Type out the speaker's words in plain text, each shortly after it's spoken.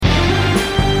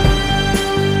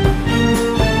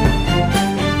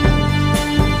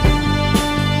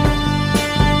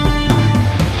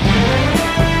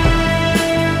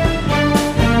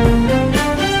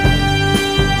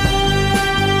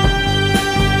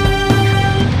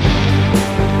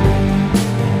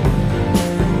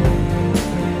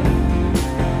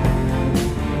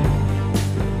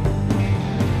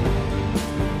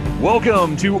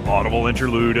Welcome to Audible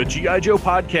Interlude, a G.I. Joe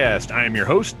podcast. I am your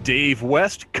host, Dave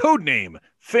West, codename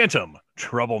Phantom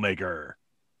Troublemaker.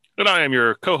 And I am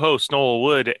your co-host, Noel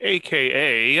Wood,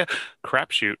 a.k.a.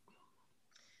 Crapshoot.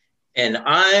 And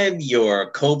I'm your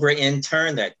Cobra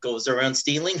intern that goes around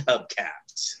stealing hubcaps.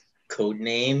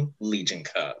 Codename Legion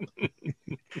Cub.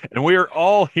 And we are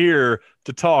all here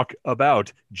to talk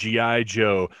about G.I.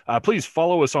 Joe. Please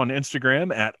follow us on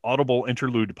Instagram at Audible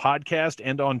Interlude Podcast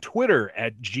and on Twitter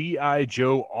at G.I.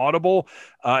 Joe Audible.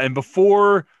 And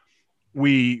before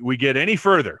we get any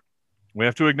further, we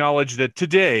have to acknowledge that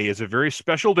today is a very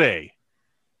special day.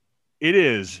 It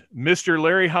is Mr.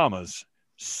 Larry Hama's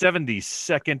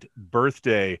 72nd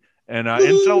birthday. And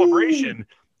in celebration,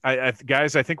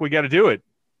 guys, I think we got to do it.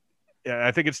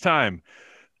 I think it's time.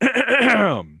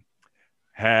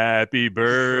 Happy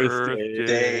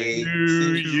birthday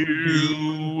to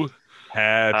you.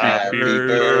 Happy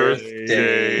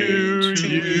birthday to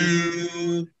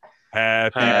you.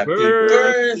 Happy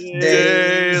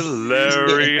birthday,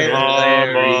 Larry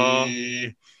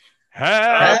Hama.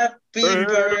 Happy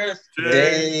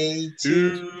birthday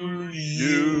to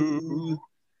you.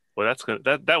 Well, that's good.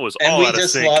 That was and all we out of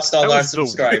just sync. lost all That our was the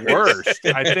subscribers. worst.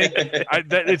 I think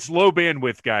that it's low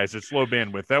bandwidth, guys. It's low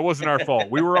bandwidth. That wasn't our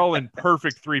fault. We were all in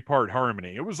perfect three-part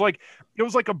harmony. It was like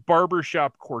a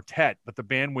barbershop quartet, but the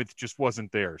bandwidth just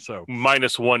wasn't there. So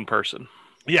Minus one person.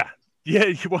 yeah.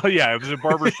 Well, yeah, it was a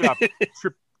barbershop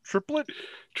triplet.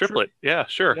 Yeah,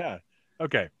 sure. Yeah.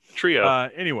 Okay. Trio.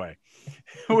 Anyway,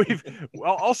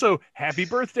 also happy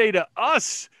birthday to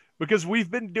us because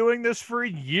we've been doing this for a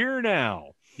year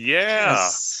now. Yeah.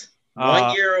 Yes.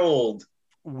 1 year old.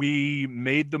 We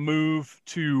made the move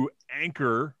to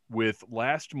Anchor with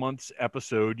last month's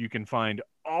episode. You can find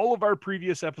all of our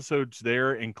previous episodes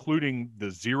there, including the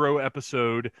 0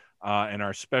 episode and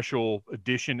our special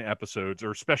edition episodes,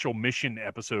 or special mission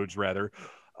episodes, rather.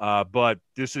 But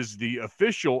this is the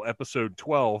official episode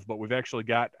 12, but we've actually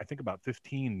got, I think, about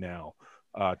 15 now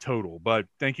total. But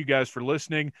thank you guys for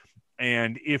listening.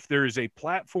 And if there's a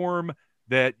platform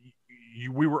that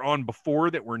we were on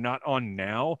before that we're not on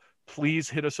now, please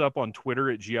hit us up on Twitter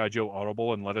at G.I. Joe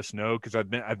Audible and let us know, because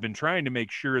I've been trying to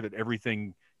make sure that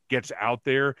everything gets out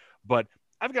there, but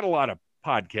I've got a lot of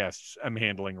podcasts I'm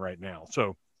handling right now.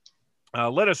 So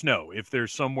let us know if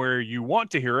there's somewhere you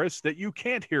want to hear us that you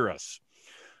can't hear us.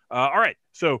 All right.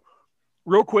 So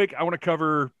real quick, I want to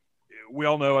cover, we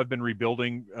all know I've been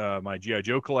rebuilding my G.I.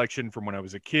 Joe collection from when I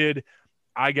was a kid.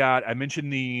 I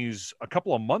mentioned these a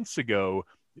couple of months ago.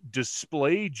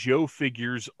 Display Joe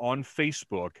Figures on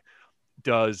Facebook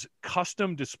does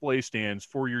custom display stands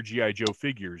for your G.I. Joe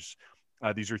figures.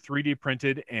 These are 3D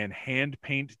printed and hand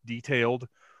paint detailed,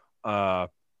 and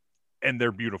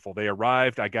they're beautiful. They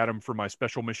arrived. I got them for my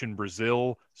Special Mission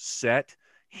Brazil set.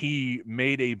 He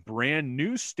made a brand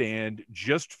new stand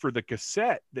just for the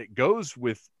cassette that goes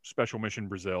with Special Mission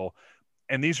Brazil,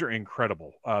 and these are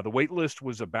incredible. The wait list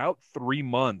was about 3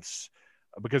 months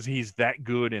because he's that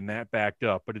good and that backed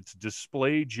up, but it's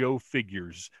Display Joe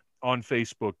Figures on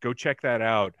Facebook. Go check that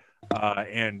out.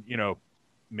 And,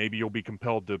 maybe you'll be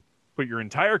compelled to put your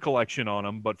entire collection on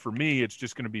them. But for me, it's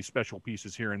just going to be special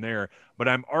pieces here and there. But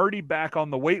I'm already back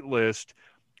on the wait list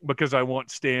because I want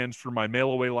stands for my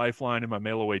Mail Away Lifeline and my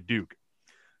Mail Away Duke.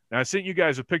 Now, I sent you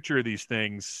guys a picture of these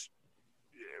things.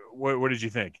 What did you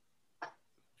think?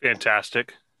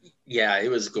 Fantastic. Yeah, it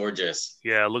was gorgeous.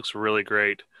 Yeah, it looks really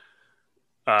great.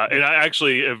 And I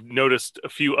actually have noticed a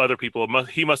few other people.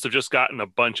 He must have just gotten a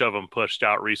bunch of them pushed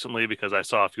out recently, because I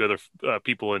saw a few other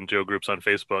people in Joe groups on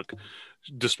Facebook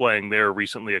displaying their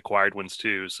recently acquired ones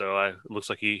too. So it looks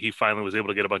like he finally was able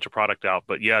to get a bunch of product out.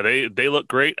 But yeah, they look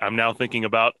great. I'm now thinking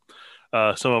about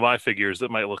some of my figures that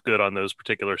might look good on those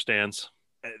particular stands.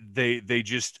 They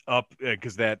just up,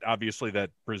 because that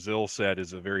Brazil set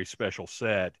is a very special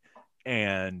set,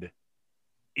 and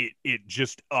it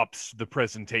just ups the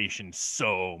presentation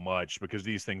so much because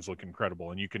these things look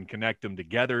incredible, and you can connect them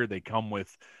together. They come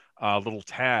with little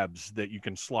tabs that you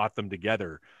can slot them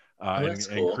together and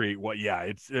create what. Yeah,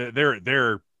 it's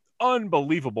they're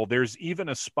unbelievable. There's even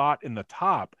a spot in the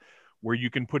top where you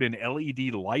can put in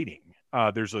LED lighting.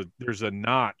 There's a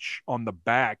notch on the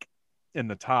back in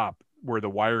the top where the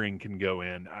wiring can go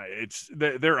in.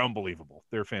 They're unbelievable.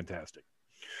 They're fantastic.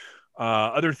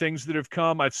 Other things that have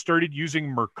come, I've started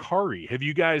using Mercari. Have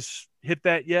you guys hit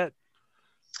that yet?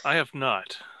 I have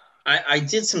not. I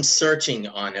did some searching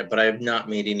on it, but I have not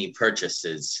made any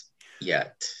purchases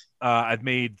yet. I've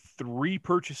made 3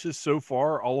 purchases so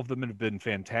far. All of them have been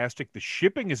fantastic. The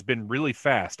shipping has been really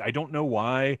fast. I don't know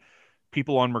why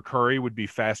people on Mercari would be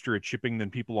faster at shipping than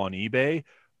people on eBay,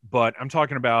 but I'm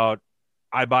talking about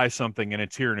I buy something and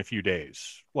it's here in a few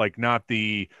days. Like not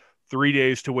the 3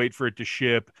 days to wait for it to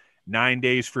ship, 9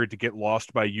 days for it to get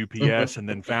lost by UPS and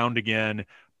then found again.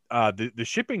 The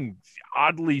shipping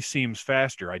oddly seems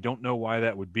faster. I don't know why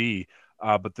that would be.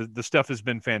 But the stuff has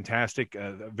been fantastic,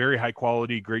 very high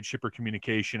quality, great shipper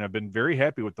communication. I've been very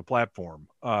happy with the platform,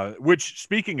 which,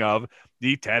 speaking of,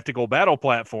 the tactical battle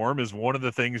platform is one of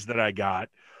the things that I got.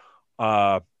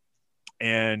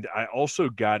 And I also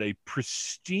got a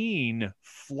pristine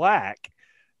flak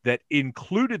that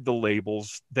included the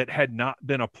labels that had not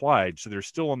been applied. So they're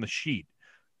still on the sheet,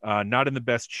 not in the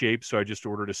best shape. So I just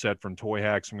ordered a set from Toy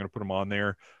Hacks. I'm going to put them on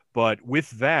there. But with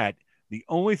that, the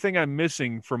only thing I'm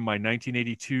missing from my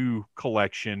 1982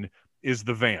 collection is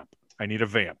the vamp. I need a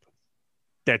vamp.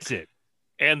 That's it.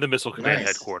 And the Missile Command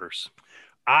headquarters.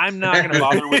 I'm not going to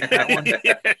bother with that one.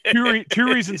 Two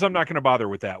reasons I'm not going to bother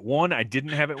with that. One, I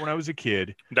didn't have it when I was a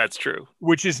kid. That's true.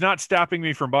 Which is not stopping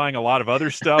me from buying a lot of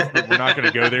other stuff, but we're not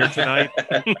going to go there tonight.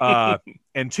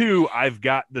 And two, I've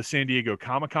got the San Diego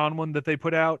Comic-Con one that they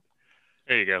put out.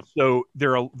 There you go. So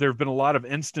there have been a lot of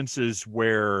instances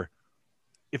where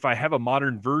if I have a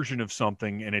modern version of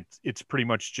something and it's pretty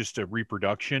much just a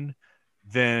reproduction,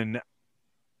 then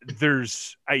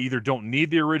I either don't need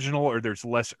the original or there's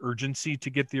less urgency to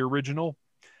get the original.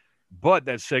 But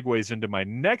that segues into my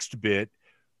next bit,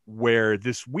 where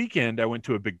this weekend I went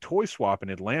to a big toy swap in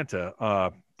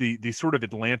Atlanta. The sort of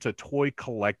Atlanta Toy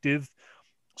Collective,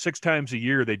 6 times a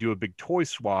year they do a big toy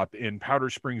swap in Powder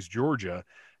Springs, Georgia,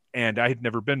 and I had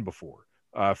never been before.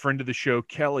 A friend of the show,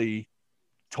 Kelly,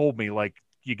 told me, like,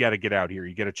 you got to get out here.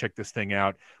 You got to check this thing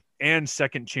out. And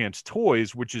Second Chance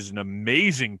Toys, which is an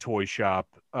amazing toy shop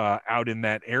out in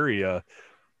that area.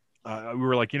 We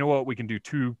were like, you know what? We can do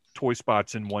 2 toy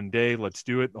spots in one day. Let's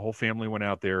do it. The whole family went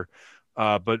out there.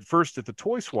 But first at the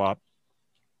toy swap,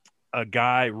 a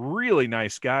guy, really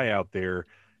nice guy out there,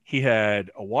 he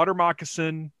had a water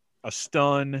moccasin, a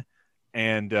stun,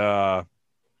 and oh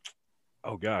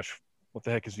gosh, what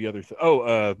the heck is the other thing?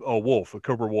 A wolf, a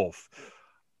Cobra wolf.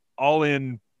 All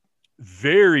in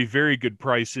very, very good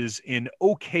prices in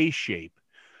okay shape,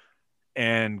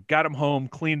 and got them home,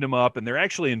 cleaned them up, and they're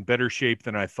actually in better shape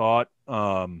than I thought.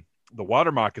 The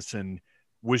water moccasin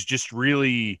was just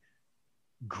really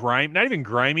not even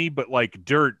grimy, but like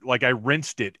dirt. Like I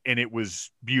rinsed it and it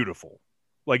was beautiful.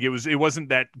 Like it wasn't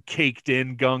that caked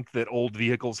in gunk that old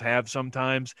vehicles have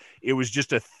sometimes. It was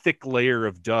just a thick layer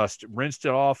of dust. Rinsed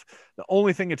it off. The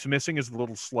only thing it's missing is the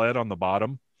little sled on the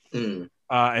bottom.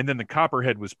 And then the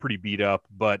copperhead was pretty beat up,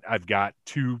 but I've got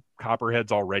 2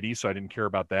 copperheads already, so I didn't care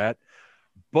about that.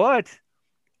 But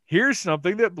here's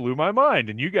something that blew my mind,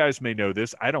 and you guys may know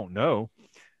this. I don't know.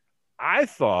 I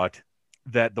thought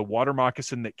that the water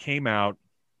moccasin that came out,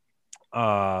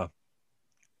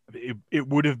 it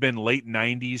would have been late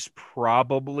 90s,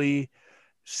 probably.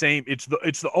 Same. It's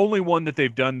the only one that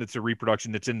they've done that's a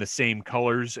reproduction that's in the same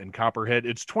colors and copperhead.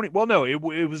 It's 20. Well, no, it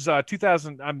was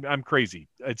 2000. I'm crazy.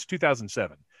 It's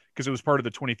 2007 because it was part of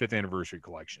the 25th anniversary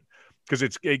collection, because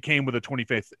it came with a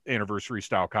 25th anniversary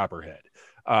style copperhead.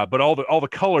 But all the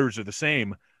colors are the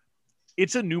same.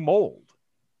 It's a new mold.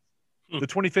 The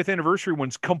 25th anniversary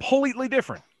one's completely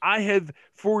different. I have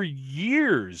for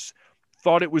years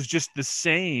thought it was just the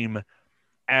same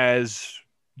as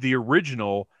the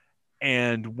original.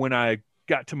 And when I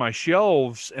got to my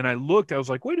shelves and I looked, I was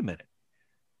like, wait a minute.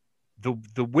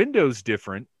 The window's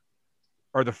different,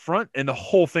 or the front, and the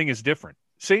whole thing is different.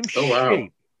 Same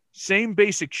shape, same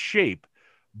basic shape,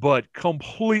 but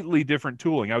completely different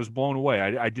tooling. I was blown away.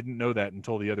 I didn't know that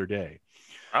until the other day.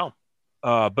 Wow.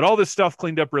 But all this stuff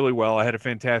cleaned up really well. I had a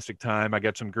fantastic time. I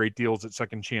got some great deals at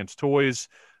Second Chance Toys,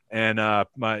 and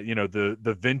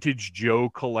the Vintage Joe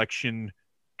collection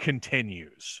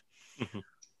continues.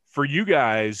 For you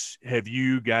guys, have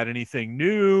you got anything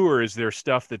new, or is there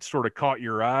stuff that sort of caught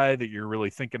your eye that you're really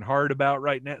thinking hard about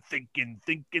right now? Thinking.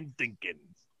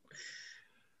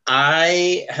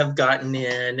 I have gotten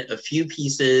in a few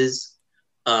pieces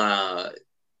for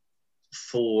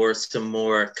some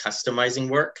more customizing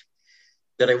work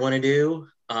that I want to do.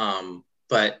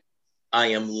 But I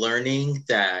am learning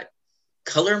that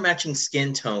color matching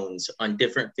skin tones on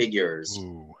different figures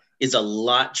is a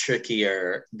lot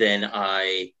trickier than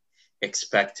I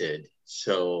expected.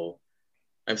 So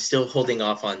I'm still holding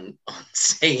off on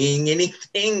saying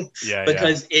anything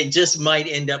because it just might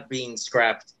end up being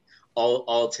scrapped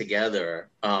all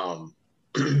together. But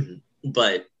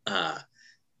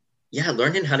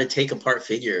learning how to take apart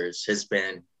figures has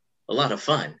been a lot of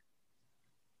fun,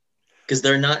 because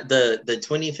they're not the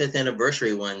 25th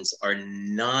anniversary ones are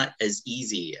not as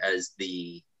easy as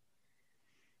the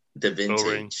the O-ring,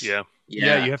 vintage. yeah.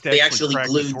 Yeah, you have to They actually crack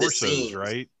the glued the torsos, seams.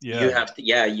 right? You Yeah. have to,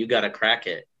 you got to crack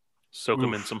it. Soak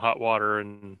them in some hot water,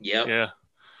 and Yep. yeah.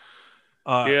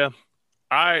 Uh,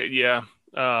 Yeah.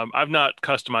 I'm not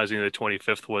customizing the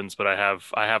 25th ones, but I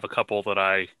have a couple that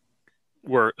I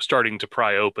were starting to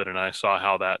pry open, and I saw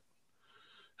how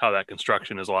that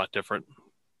construction is a lot different.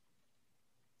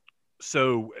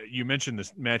 So you mentioned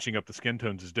this matching up the skin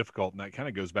tones is difficult, and that kind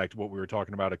of goes back to what we were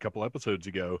talking about a couple episodes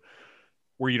ago,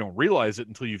 where you don't realize it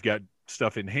until you've got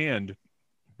stuff in hand.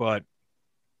 But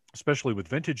especially with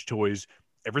vintage toys,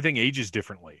 everything ages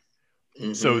differently.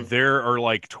 So there are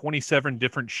like 27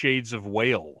 different shades of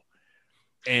whale,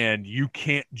 and you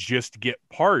can't just get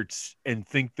parts and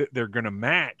think that they're going to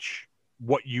match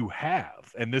what you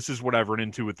have. And this is what I've run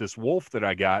into with this wolf that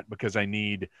I got, because I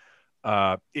need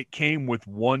it came with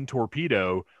one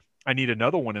torpedo. I need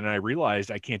another one, and I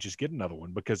realized I can't just get another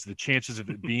one because the chances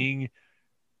of it being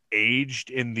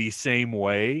aged in the same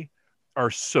way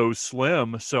are so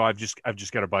slim. So I've just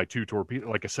got to buy two torpedo,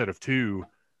 like a set of two,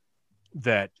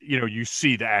 that you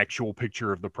see the actual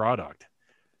picture of the product.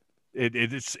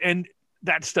 It's and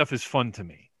that stuff is fun to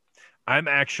me. I'm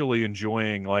actually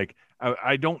enjoying, like,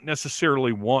 I don't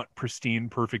necessarily want pristine,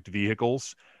 perfect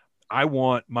vehicles. I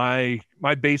want my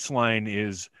baseline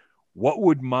is, what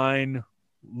would mine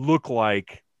look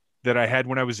like that I had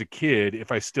when I was a kid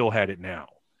if I still had it now?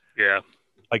 Yeah.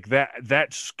 Like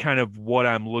that's kind of what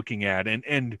I'm looking at.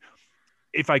 And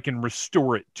if I can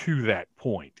restore it to that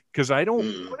point, because I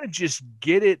don't want to just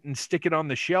get it and stick it on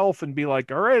the shelf and be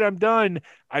like, all right, I'm done.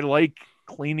 I like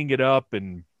cleaning it up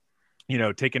and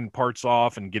taking parts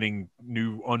off and getting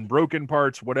new unbroken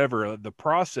parts, whatever. The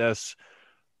process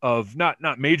of not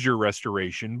major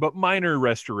restoration, but minor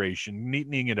restoration,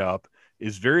 neatening it up,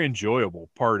 is very enjoyable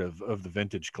part of the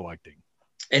vintage collecting.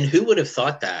 And who would have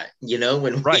thought that,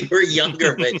 when we were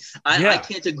younger? But I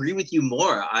can't agree with you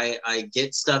more. I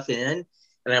get stuff in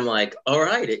and I'm like, all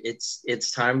right,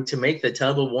 it's time to make the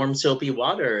tub of warm soapy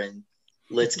water and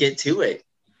let's get to it.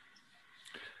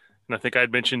 And I think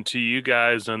I'd mentioned to you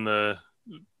guys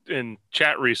in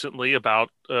chat recently about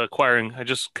acquiring. I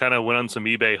just kind of went on some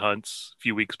eBay hunts a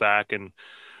few weeks back and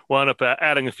wound up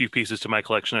adding a few pieces to my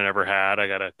collection I never had. I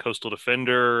got a Coastal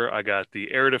Defender, I got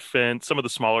the Air Defense, some of the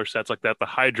smaller sets like that, the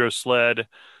Hydro Sled,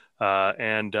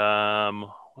 and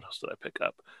what else did I pick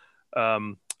up? I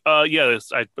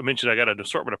mentioned I got an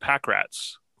assortment of pack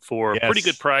rats for a pretty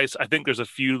good price. I think there's a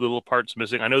few little parts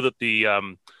missing. I know that the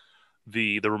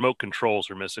remote controls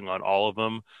are missing on all of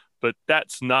them, but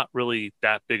that's not really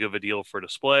that big of a deal for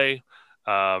display.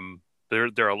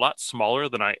 They're a lot smaller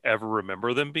than I ever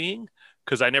remember them being,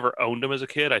 because I never owned them as a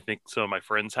kid. I think some of my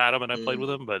friends had them and I played with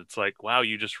them, but it's like, wow,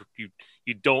 you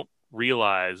don't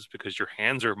realize, because your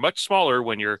hands are much smaller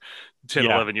when you're 10,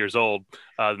 11 years old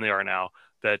than they are now,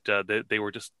 that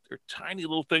they're tiny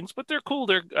little things, but they're cool.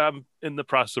 They're in the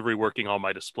process of reworking all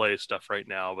my display stuff right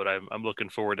now, but I'm looking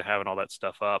forward to having all that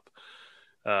stuff up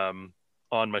on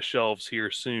my shelves here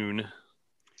soon.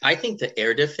 I think the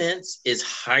Air Defense is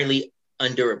highly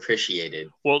underappreciated.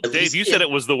 Well, Dave, you said it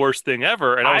was the worst thing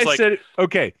ever, and I said,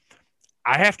 okay,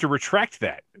 I have to retract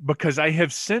that, because I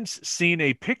have since seen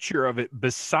a picture of it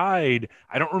beside,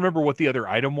 I don't remember what the other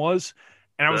item was,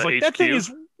 and I was like, that thing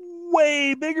is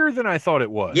way bigger than I thought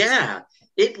it was. Yeah,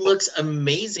 it looks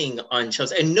amazing on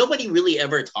shelves, and nobody really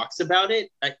ever talks about it.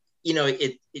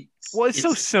 It's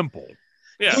so simple.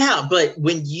 Yeah, but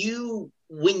when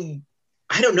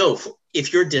I don't know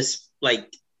if you're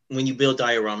like when you build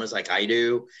dioramas like I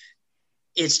do,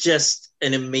 it's just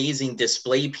an amazing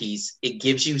display piece. It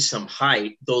gives you some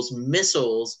height. Those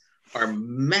missiles are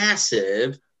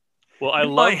massive. Well, I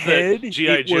love that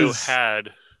G.I. Joe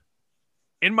had.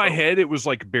 In my head, it was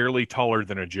like barely taller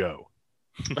than a Joe.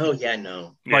 Oh yeah,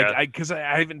 no. Like because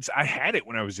I had it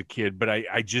when I was a kid, but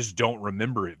I just don't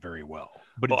remember it very well.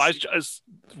 But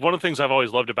one of the things I've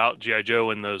always loved about G.I.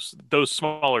 Joe and those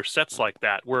smaller sets like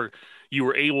that, where you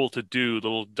were able to do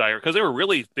little because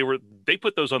they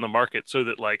put those on the market so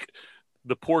that like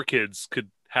the poor kids could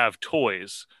have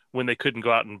toys when they couldn't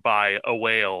go out and buy a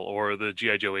whale or the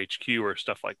G.I. Joe HQ or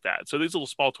stuff like that. So these little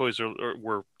small toys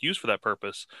were used for that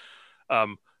purpose.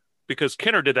 Because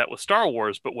Kenner did that with Star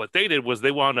Wars, but what they did was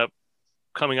they wound up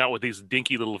coming out with these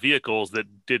dinky little vehicles that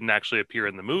didn't actually appear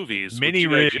in the movies. Mini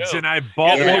rigs, and I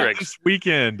bought one this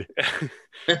weekend.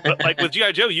 But like with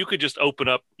G.I. Joe, you could just open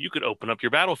up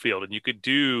your battlefield, and you could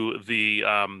do the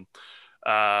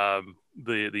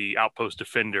Outpost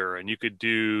Defender, and you could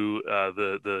do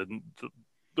the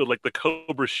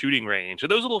Cobra shooting range,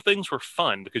 and those little things were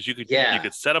fun because you could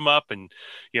set them up, and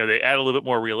they add a little bit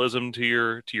more realism to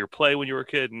your play when you were a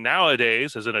kid.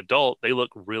 Nowadays, as an adult, they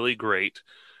look really great,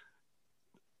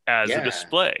 as a Yeah.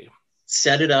 display.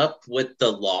 Set it up with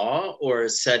the law, or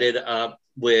set it up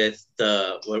with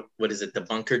the what is it, the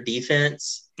bunker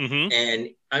defense, and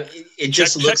it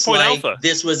just looks Checkpoint like Alpha.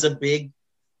 this was a big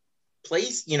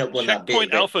place, well, not big,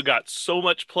 Checkpoint but Alpha got so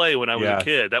much play when I was a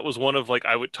kid. That was one of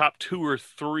top 2 or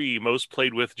 3 most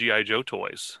played with GI Joe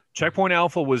toys. Checkpoint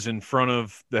Alpha was in front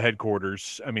of the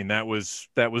headquarters. I mean, that was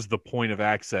the point of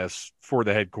access for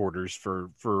the headquarters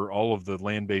for all of the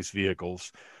land-based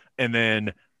vehicles. And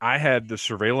then I had the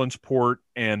surveillance port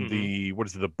and the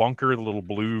bunker, the little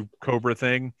blue Cobra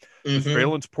thing. The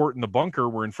surveillance port and the bunker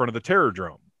were in front of the terror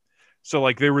drone. So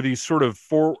like they were these sort of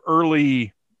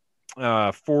early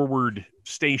forward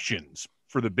stations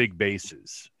for the big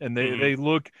bases, and they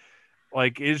look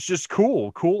like it's just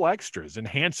cool extras,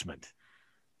 enhancement.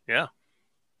 Yeah.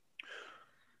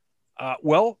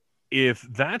 Well, if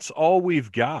that's all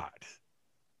we've got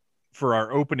for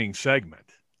our opening segment,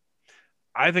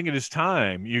 I think it is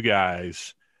time, you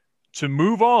guys, to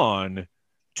move on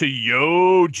to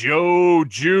Yo Joe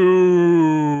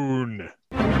June.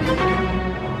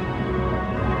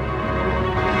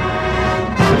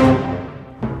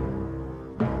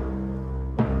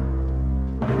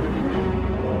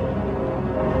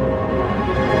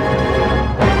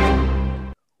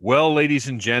 Well, ladies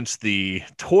and gents, the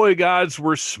toy gods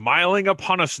were smiling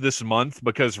upon us this month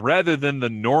because rather than the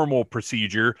normal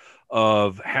procedure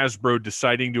of Hasbro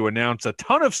deciding to announce a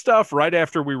ton of stuff right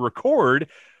after we record,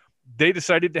 they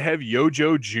decided to have Yo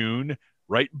Joe June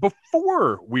right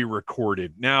before we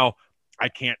recorded. Now, I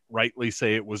can't rightly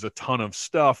say it was a ton of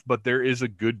stuff, but there is a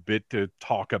good bit to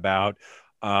talk about.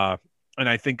 And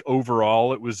I think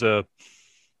overall it was a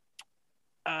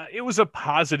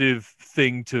positive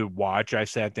thing to watch. I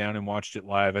sat down and watched it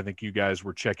live. I think you guys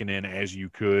were checking in as you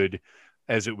could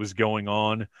as it was going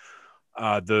on.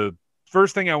 The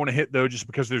first thing I want to hit, though, just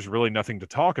because there's really nothing to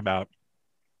talk about,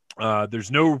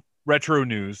 there's no retro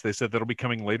news. They said that'll be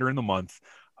coming later in the month.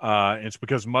 It's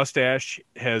because Mustache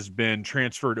has been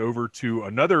transferred over to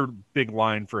another big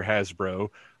line for Hasbro.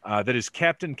 That is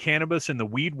Captain Cannabis and the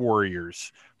Weed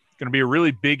Warriors. Going to be a really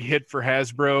big hit for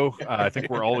Hasbro. I think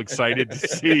we're all excited to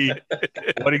see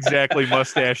what exactly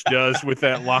Mustache does with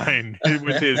that line,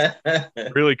 with his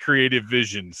really creative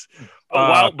visions.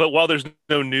 But while there's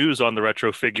no news on the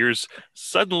retro figures,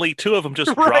 suddenly 2 of them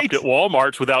just dropped at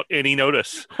Walmart without any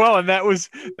notice. Well, and that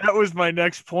was my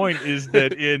next point, is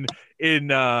that in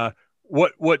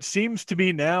what seems to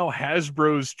be now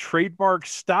Hasbro's trademark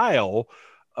style,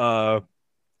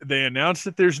 they announced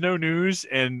that there's no news,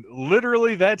 and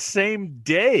literally that same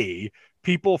day,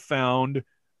 people found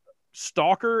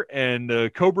Stalker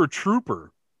and Cobra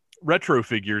Trooper retro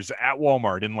figures at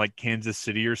Walmart in like Kansas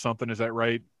City or something. Is that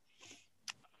right?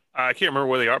 I can't remember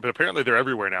where they are, but apparently they're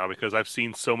everywhere now because I've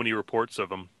seen so many reports of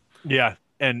them. Yeah,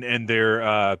 and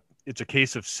they're it's a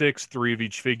case of 6, 3 of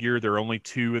each figure. There are only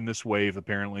 2 in this wave.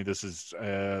 Apparently, this is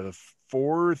the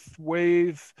 4th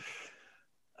wave.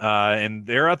 And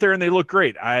they're out there and they look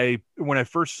great. When I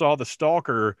first saw the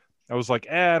Stalker, I was like,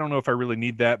 I don't know if I really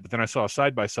need that. But then I saw a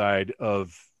side-by-side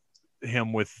of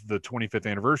him with the 25th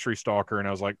anniversary Stalker, and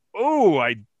I was like, oh,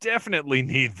 I definitely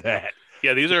need that.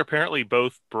 Yeah, these are apparently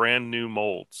both brand new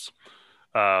molds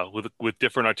with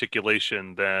different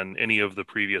articulation than any of the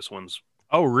previous ones.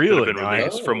 Oh, really? That have been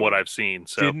released from what I've seen.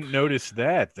 So didn't notice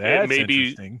that. That's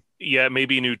interesting. Yeah,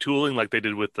 maybe new tooling like they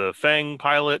did with the Fang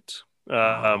pilot.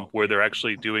 Where they're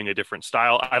actually doing a different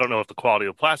style. I don't know if the quality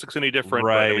of plastic's any different,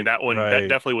 but I mean that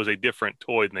definitely was a different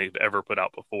toy than they've ever put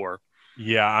out before.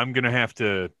 Yeah, I'm gonna have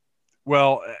to.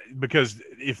 Well, because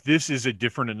if this is a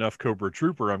different enough Cobra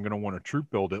Trooper, I'm gonna want to troop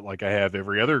build it like I have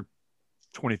every other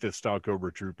 25th style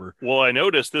Cobra Trooper. Well, I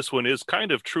noticed this one is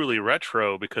kind of truly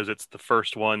retro because it's the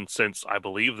first one since I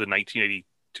believe the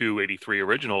 1982-83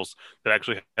 originals that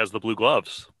actually has the blue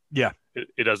gloves. Yeah.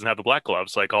 It doesn't have the black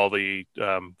gloves like all the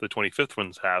 25th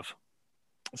ones have.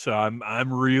 So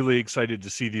I'm really excited to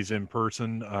see these in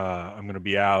person. I'm going to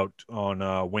be out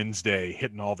on Wednesday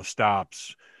hitting all the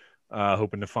stops,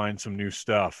 hoping to find some new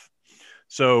stuff.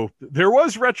 So there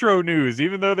was retro news,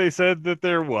 even though they said that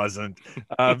there wasn't.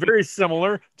 Very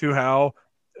similar to how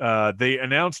they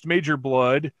announced Major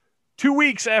Blood 2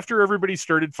 weeks after everybody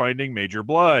started finding Major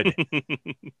Blood.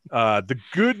 The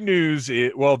good news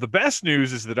the best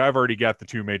news is that I've already got the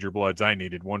 2 Major Bloods I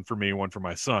needed, one for me, one for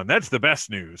my son. That's the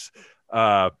best news.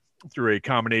 Through a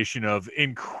combination of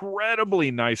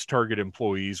incredibly nice Target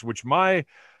employees, which my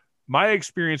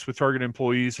experience with Target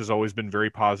employees has always been very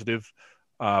positive.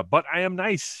 But I am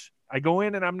nice. I go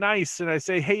in and I'm nice and I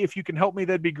say, hey, if you can help me,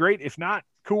 that'd be great. If not,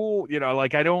 cool.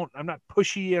 Like I'm not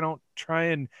pushy. I don't try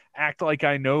and act like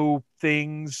I know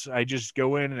things. I just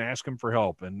go in and ask them for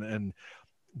help. And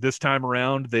This time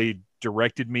around, they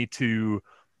directed me to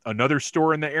another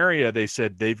store in the area. They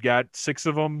said they've got 6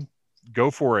 of them.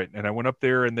 Go for it. And I went up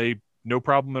there, and no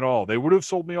problem at all. They would have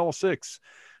sold me all 6.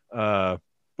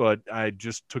 But I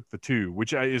just took the 2,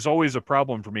 which is always a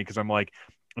problem for me because I'm like,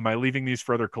 am I leaving these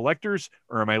for other collectors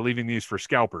or am I leaving these for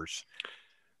scalpers?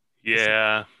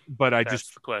 Yeah. But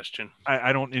That's the question.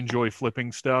 I don't enjoy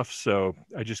flipping stuff, so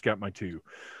I just got my 2.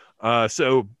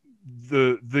 So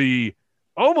the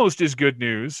almost as good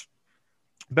news,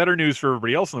 better news for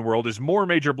everybody else in the world is more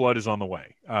Major Blood is on the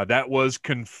way. That was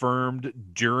confirmed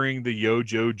during the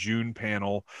JUN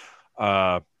panel,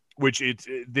 which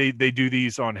they do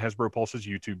these on Hasbro Pulse's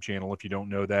YouTube channel if you don't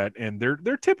know that, and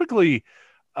they're typically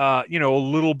a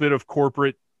little bit of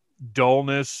corporate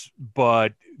dullness,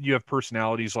 but you have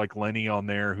personalities like Lenny on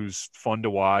there who's fun to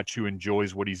watch, who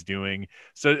enjoys what he's doing.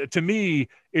 So to me,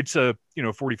 it's a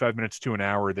 45 minutes to an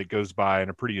hour that goes by in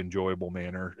a pretty enjoyable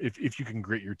manner if you can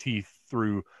grit your teeth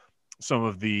through some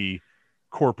of the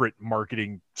corporate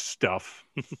marketing stuff.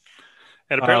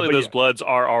 And apparently those bloods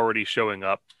are already showing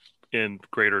up in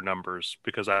greater numbers,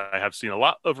 because I have seen a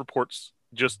lot of reports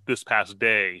just this past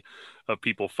day of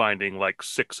people finding like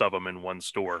 6 of them in one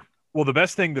store. Well, the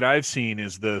best thing that I've seen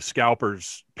is the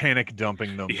scalpers panic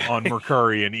dumping them on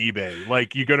Mercari and eBay.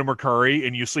 Like, you go to Mercari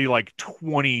and you see like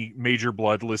 20 Major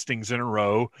Blood listings in a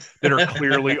row that are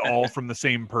clearly all from the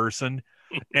same person.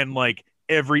 And like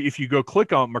if you go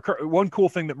click on Mercari, one cool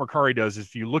thing that Mercari does is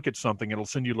if you look at something, it'll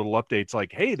send you little updates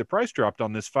like, hey, the price dropped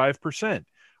on this 5%.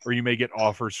 Or you may get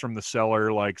offers from the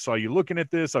seller, like, saw you looking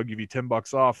at this, I'll give you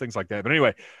 $10 off, things like that. But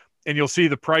anyway, and you'll see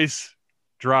the price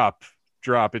drop.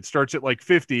 It starts at like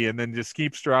 50 and then just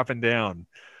keeps dropping down.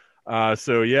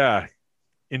 So yeah,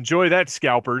 enjoy that,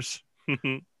 scalpers.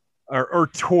 or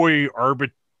toy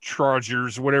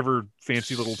arbitragers, whatever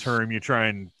fancy little term you try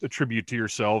and attribute to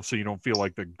yourself so you don't feel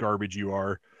like the garbage you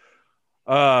are.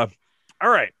 All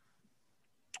right.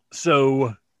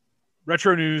 So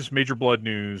retro news, Major Blood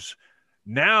news.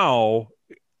 Now,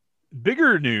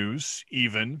 bigger news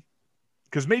even,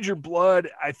 because Major Blood,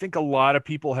 I think a lot of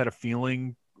people had a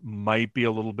feeling might be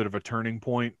a little bit of a turning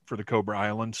point for the Cobra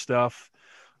Island stuff.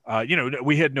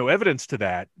 We had no evidence to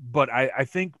that, but I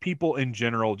think people in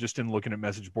general, just in looking at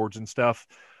message boards and stuff,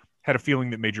 had a feeling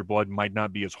that Major Blood might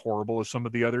not be as horrible as some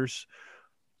of the others.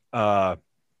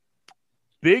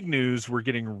 Big news, we're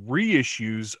getting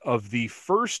reissues of the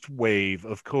first wave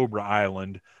of Cobra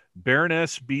Island,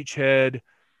 Baroness, Beachhead,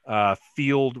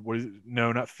 Field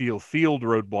Roadblock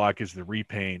is the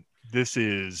repaint. This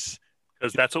is...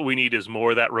 Because that's what we need, is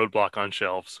more of that Roadblock on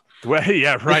shelves. Well,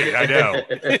 yeah, right. I know.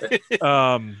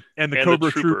 And the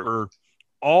Cobra Trooper,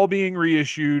 all being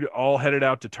reissued, all headed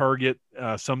out to Target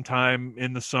sometime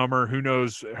in the summer. Who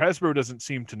knows? Hasbro doesn't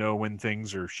seem to know when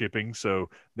things are shipping,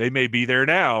 so they may be there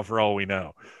now for all we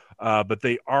know. But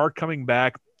they are coming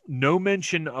back. No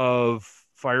mention of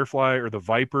Firefly or the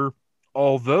Viper,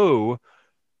 although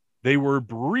they were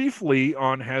briefly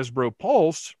on Hasbro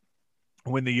Pulse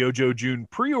when the JUN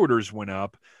pre-orders went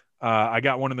up. I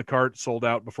got one in the cart, sold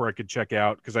out before I could check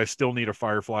out, because I still need a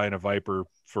Firefly and a Viper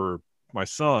for my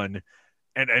son.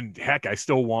 And heck, I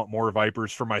still want more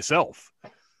Vipers for myself.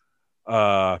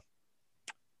 But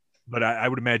I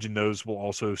would imagine those will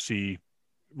also see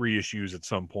reissues at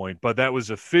some point. But that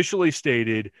was officially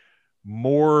stated,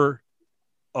 more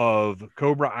of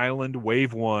Cobra Island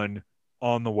Wave 1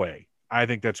 on the way. I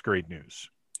think that's great news.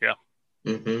 Yeah.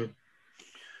 Mm-hmm.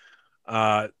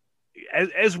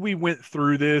 As we went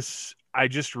through this, I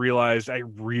just realized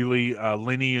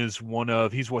Lenny is one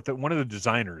of the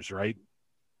designers, right?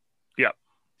 Yeah.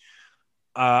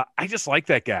 I just like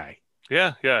that guy.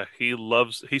 Yeah.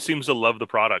 He seems to love the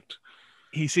product.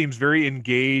 He seems very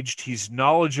engaged. He's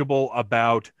knowledgeable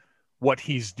about what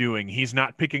he's doing. He's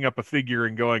not picking up a figure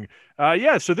and going,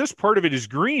 so this part of it is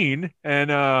green,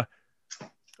 and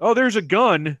there's a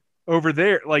gun over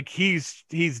there. Like, he's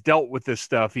dealt with this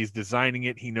stuff. He's designing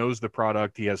it. He knows the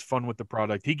product. He has fun with the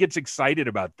product. He gets excited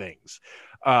about things.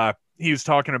 He was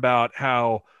talking about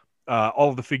how all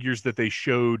of the figures that they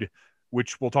showed,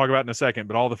 which we'll talk about in a second,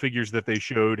 but all the figures that they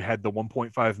showed had the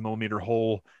 1.5 millimeter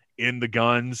hole in the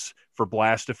guns for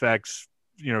blast effects,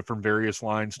 from various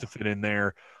lines to fit in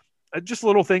there. Just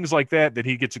little things like that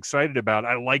he gets excited about.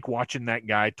 I like watching that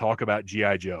guy talk about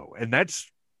G.I. Joe, and that's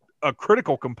a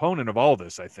critical component of all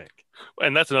this, I think.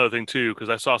 And that's another thing too, because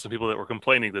I saw some people that were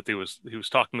complaining that he was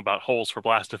talking about holes for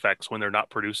blast effects when they're not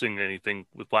producing anything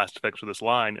with blast effects for this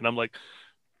line. And I'm like,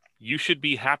 you should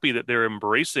be happy that they're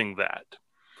embracing that.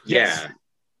 Yeah,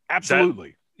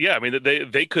 absolutely. I mean, they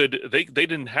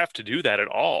didn't have to do that at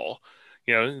all.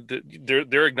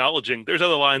 they're acknowledging there's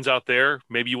other lines out there.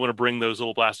 Maybe you want to bring those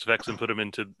little blast effects and put them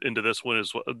into this one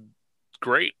as well.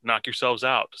 Great, knock yourselves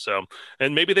out. So,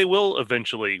 and maybe they will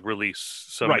eventually release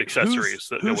some accessories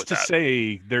that go with that. Who's to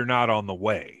say they're not on the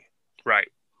way? Right.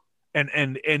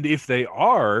 And if they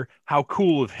are, how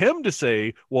cool of him to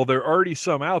say, well, there are already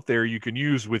some out there you can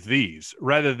use with these,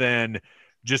 rather than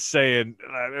just saying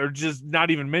or just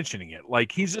not even mentioning it.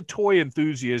 Like, he's a toy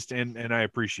enthusiast, and I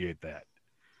appreciate that.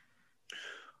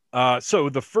 So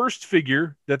the first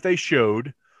figure that they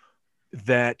showed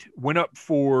that went up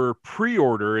for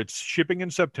pre-order, it's shipping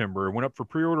in September, went up for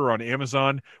pre-order on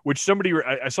Amazon, which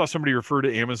I saw somebody refer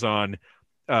to Amazon.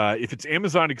 If it's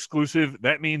Amazon exclusive,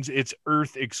 that means it's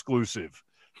Earth exclusive.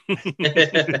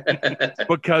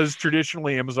 Because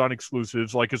traditionally Amazon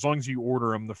exclusives, like, as long as you order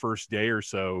them the first day or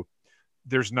so,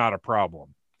 there's not a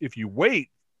problem. If you wait,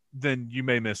 then you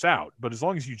may miss out. But as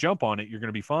long as you jump on it, you're going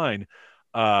to be fine.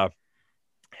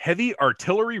 Heavy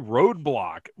Artillery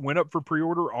Roadblock went up for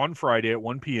pre-order on Friday at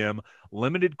 1 p.m.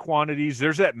 Limited quantities.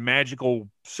 There's that magical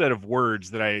set of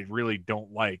words that I really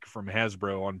don't like from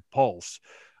Hasbro on Pulse.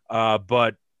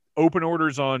 But open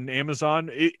orders on Amazon.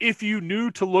 If you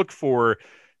knew to look for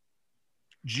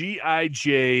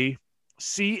G.I.J.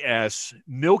 CS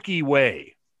Milky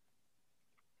Way,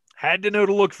 had to know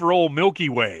to look for old Milky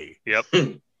Way. Yep.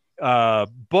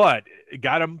 But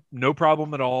got them, no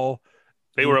problem at all.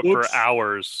 They were up for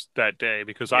hours that day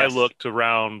because I looked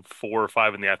around 4 or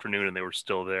 5 in the afternoon and they were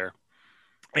still there.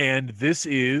 And this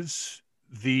is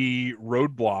the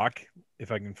Roadblock.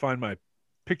 If I can find my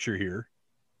picture here.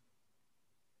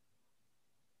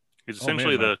 It's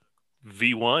essentially the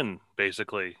V1,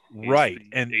 basically. Right.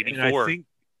 And 84. I think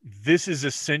this is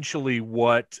essentially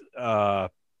what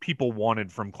people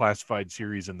wanted from Classified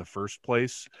series in the first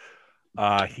place.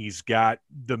 He's got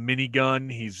the minigun.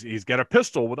 He's got a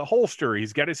pistol with a holster.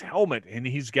 He's got his helmet, and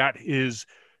he's got his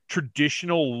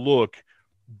traditional look,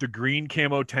 the green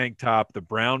camo tank top, the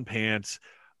brown pants.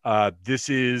 This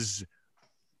is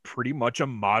pretty much a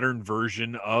modern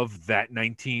version of that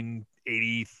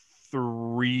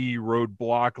 1983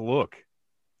 Roadblock look.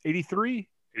 83?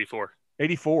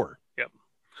 84. Yep.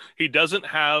 He doesn't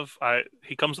have,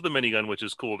 he comes with a minigun, which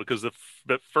is cool because the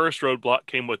first Roadblock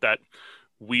came with that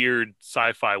weird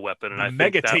sci-fi weapon, and I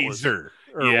think that Megataser.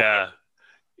 And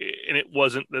it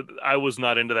wasn't. I was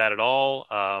not into that at all.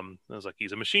 I was like,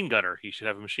 he's a machine gunner. He should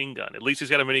have a machine gun. At least he's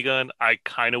got a minigun. I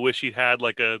kind of wish he had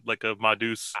like a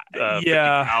Modus 50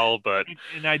 cal, but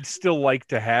and I'd still like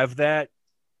to have that.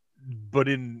 But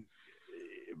in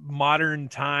modern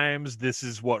times, this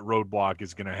is what Roadblock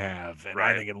is going to have, and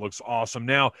I think it looks awesome.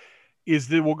 Now,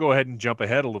 we'll go ahead and jump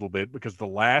ahead a little bit because the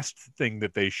last thing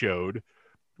that they showed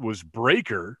was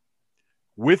Breaker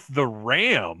with the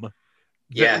Ram.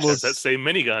 Yes, that same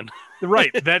minigun.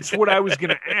 Right. That's what I was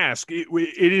going to ask.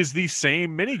 It is the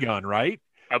same minigun, right?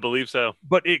 I believe so.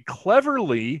 But it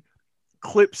cleverly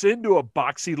clips into a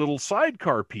boxy little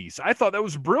sidecar piece. I thought that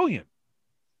was brilliant.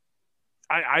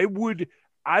 I would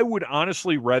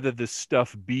honestly rather this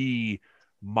stuff be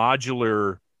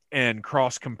modular and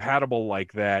cross-compatible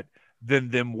like that than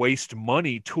them waste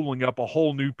money tooling up a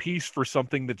whole new piece for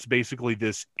something that's basically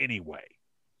this anyway.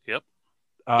 Yep.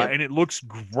 And it looks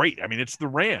great. I mean, it's the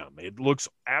Ram. It looks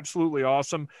absolutely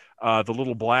awesome. The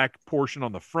little black portion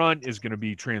on the front is going to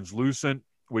be translucent,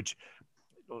 which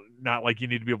not like you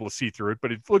need to be able to see through it,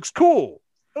 but it looks cool.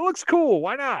 It looks cool.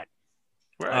 Why not?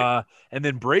 Right. And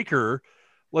then Breaker.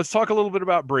 Let's talk a little bit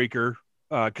about Breaker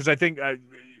because I think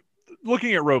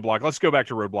looking at Roadblock, let's go back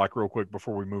to Roadblock real quick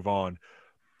before we move on.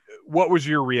 What was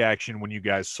your reaction when you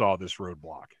guys saw this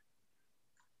Roadblock?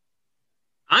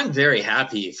 I'm very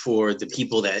happy for the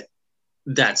people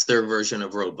that's their version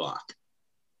of Roadblock.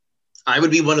 I would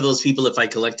be one of those people if I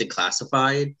collected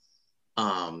Classified.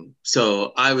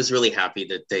 So I was really happy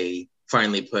that they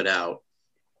finally put out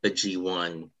a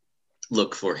G1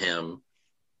 look for him.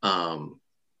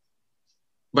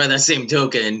 By that same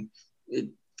token,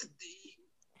 in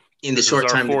the short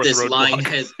time that this line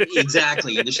has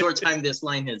in the short time this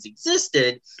line has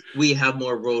existed, we have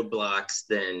more Roadblocks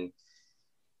than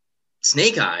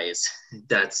Snake Eyes.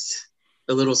 That's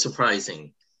a little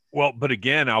surprising. Well, but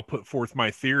again, I'll put forth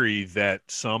my theory that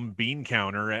some bean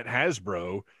counter at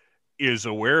Hasbro is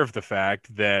aware of the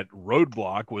fact that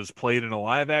Roadblock was played in a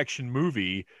live action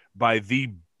movie by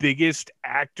the biggest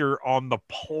actor on the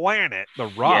planet, The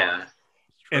Rock. Yeah.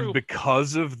 And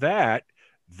because of that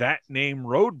name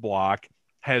Roadblock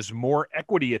has more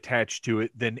equity attached to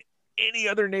it than any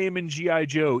other name in G.I.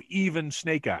 Joe, even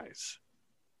Snake Eyes.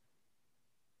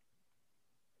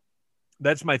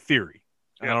 That's my theory.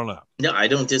 I don't know. No, I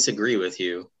don't disagree with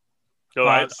you.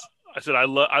 So I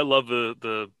love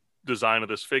the design of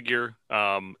this figure.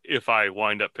 If I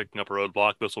wind up picking up a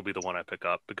Roadblock, this will be the one I pick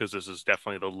up because this is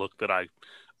definitely the look that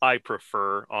I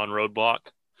prefer on Roadblock.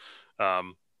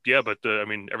 Yeah, but I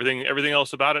mean everything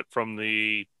else about it from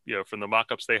the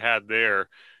mock-ups they had there,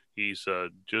 he's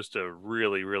just a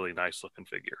really, really nice looking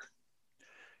figure.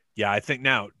 Yeah, I think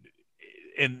now,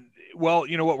 and well,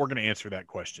 you know what, we're going to answer that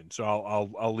question, so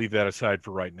I'll leave that aside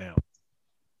for right now.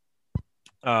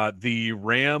 The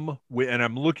ram, and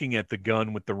I'm looking at the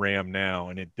gun with the ram now,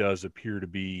 and it does appear to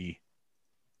be,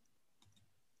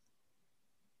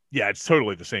 yeah, it's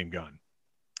totally the same gun.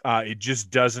 It just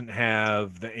doesn't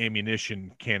have the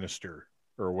ammunition canister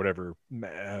or whatever,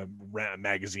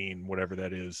 magazine, whatever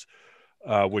that is,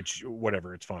 which,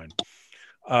 whatever, it's fine.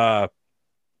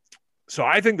 So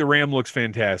I think the ram looks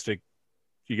fantastic.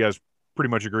 You guys pretty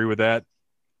much agree with that?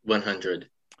 100.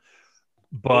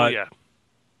 But yeah.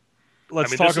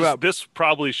 Let's talk about this.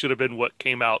 Probably should have been what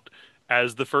came out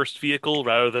as the first vehicle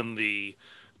rather than the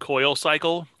coil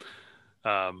cycle.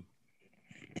 But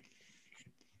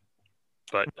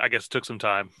I guess it took some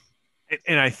time.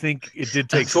 And I think it did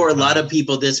take for some a lot time. of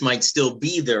people, this might still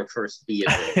be their first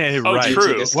vehicle. Right.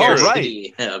 True. Well,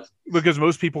 right. Because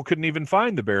most people couldn't even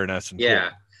find the Baroness. Yeah.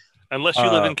 Unless you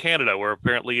live in Canada, where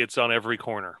apparently it's on every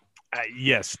corner.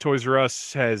 Yes, Toys R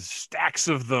Us has stacks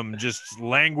of them just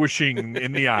languishing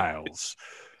in the aisles.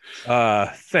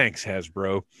 Thanks,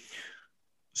 Hasbro.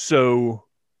 So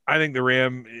I think the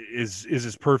Ram is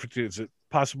as perfect as it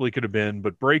possibly could have been.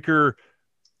 But Breaker,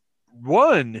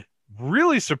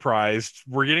 really surprised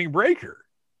we're getting Breaker.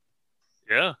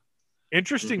 Yeah.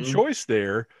 Interesting choice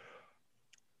there.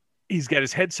 He's got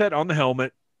his headset on the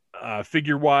helmet.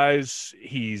 Figure wise,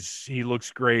 he looks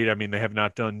great. I mean, they have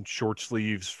not done short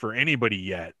sleeves for anybody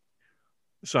yet,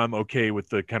 so I'm okay with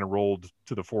the kind of rolled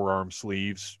to the forearm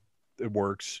sleeves. It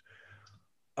works.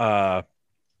 I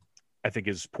think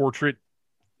his portrait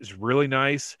is really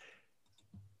nice.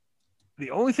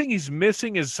 The only thing he's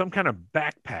missing is some kind of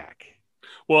backpack.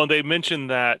 Well, they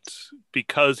mentioned that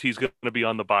because he's going to be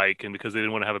on the bike and because they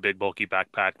didn't want to have a big bulky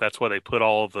backpack, that's why they put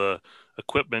all of the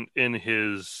equipment in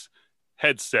his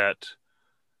headset.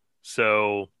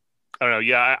 So I don't know.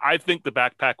 Yeah, I think the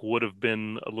backpack would have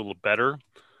been a little better,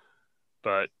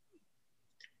 but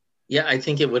yeah, I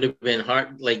think it would have been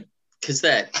hard, like, because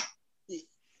the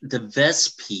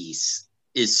vest piece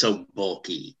is so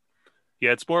bulky.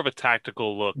 Yeah, it's more of a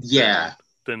tactical look. Yeah,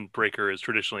 than Breaker is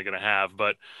traditionally going to have,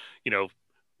 but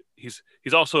he's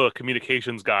also a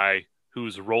communications guy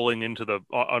who's rolling onto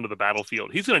the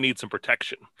battlefield. He's going to need some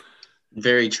protection.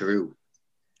 Very true.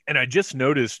 And I just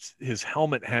noticed his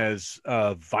helmet has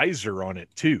a visor on it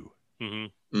too.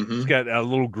 It's got a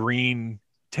little green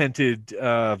tinted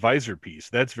visor piece.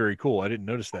 That's very cool. I didn't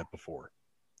notice that before.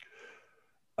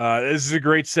 This is a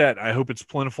great set. I hope it's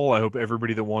plentiful. I hope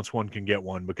everybody that wants one can get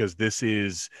one, because this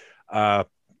is,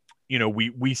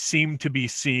 we seem to be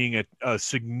seeing a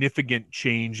significant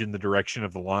change in the direction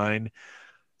of the line.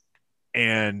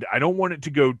 And I don't want it to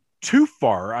go too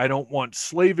far. I don't want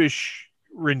slavish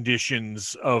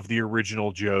renditions of the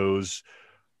original Joes,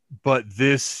 but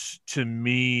this to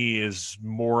me is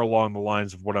more along the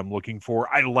lines of what I'm looking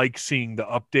for. I like seeing the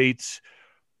updates,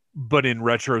 but in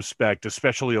retrospect,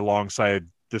 especially alongside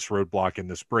this Roadblock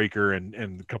and this Breaker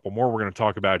and a couple more we're going to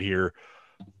talk about here,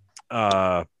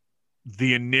 the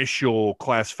initial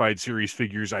Classified Series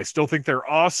figures, I still think they're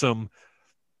awesome,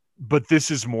 but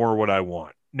this is more what I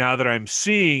want. Now that I'm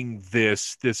seeing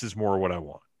this is more what I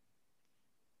want.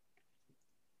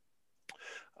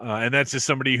 And that's just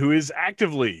somebody who is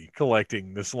actively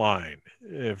collecting this line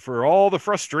for all the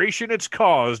frustration it's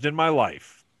caused in my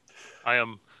life. I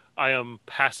am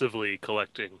passively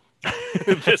collecting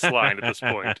this line at this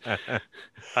point.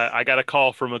 I got a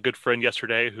call from a good friend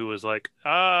yesterday who was like,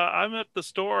 I'm at the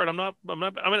store and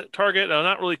I'm at Target and I'm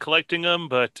not really collecting them,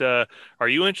 but are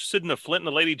you interested in the Flint and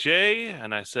the Lady J?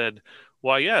 And I said,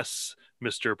 why, yes,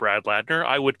 Mr. Brad Ladner,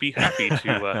 I would be happy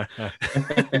to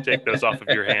take those off of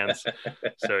your hands.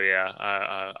 So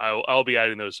yeah, I'll be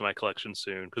adding those to my collection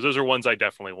soon, because those are ones I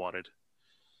definitely wanted.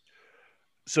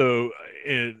 So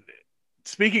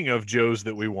speaking of Joes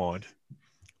that we want,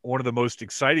 one of the most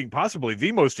exciting, possibly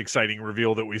the most exciting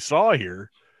reveal that we saw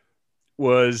here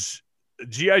was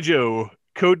G.I. Joe,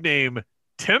 codename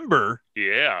Timber.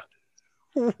 Yeah.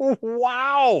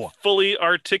 Wow. Fully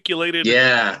articulated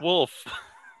wolf.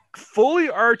 Fully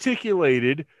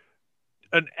articulated,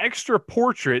 an extra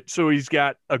portrait. So he's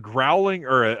got a growling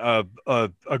or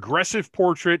a aggressive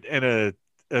portrait and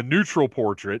a neutral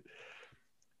portrait.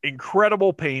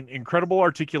 Incredible paint, incredible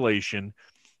articulation.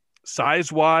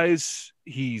 Size-wise,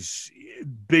 he's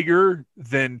bigger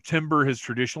than Timber has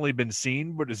traditionally been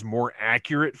seen, but is more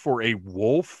accurate for a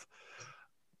wolf.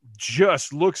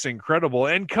 Just looks incredible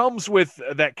and comes with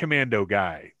that commando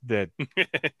guy that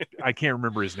I can't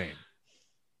remember his name.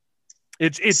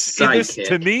 It's this,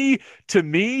 to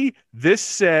me, this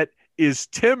set is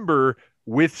Timber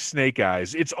with Snake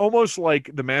Eyes. It's almost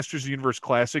like the Masters of the Universe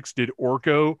Classics did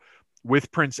Orko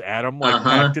with Prince Adam, like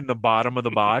packed in the bottom of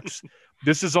the box.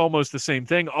 This is almost the same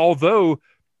thing, although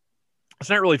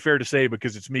it's not really fair to say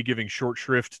because it's me giving short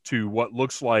shrift to what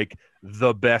looks like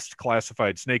the best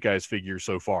classified Snake Eyes figure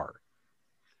so far.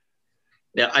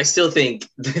 Now, I still think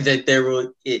that there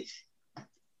will,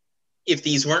 if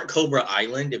these weren't Cobra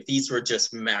Island, if these were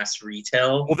just mass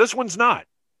retail. Well, this one's not.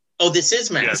 Oh, this is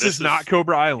mass. Yeah, this is not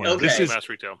Cobra Island. Okay. This is mass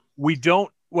retail. We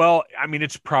don't. Well, I mean,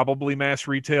 it's probably mass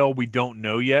retail. We don't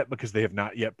know yet because they have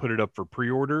not yet put it up for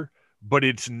pre-order. But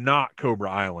it's not Cobra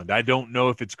Island. I don't know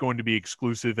if it's going to be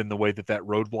exclusive in the way that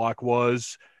Roadblock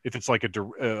was. If it's like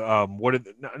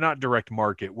not direct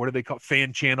market. What do they call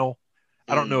fan channel?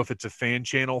 I don't know if it's a fan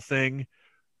channel thing,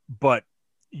 but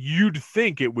you'd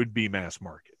think it would be mass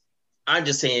market. I'm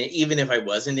just saying, even if I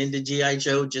wasn't into G.I.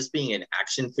 Joe, just being an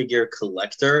action figure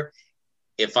collector,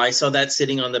 if I saw that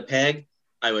sitting on the peg,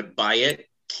 I would buy it,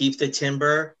 keep the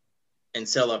Timber, and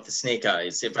sell off the Snake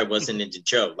Eyes if I wasn't into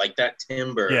Joe. Like that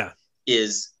Timber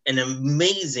is an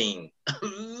amazing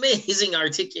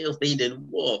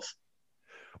articulated wolf.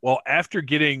 Well, after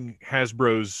getting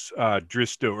Hasbro's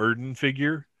Dristo Erden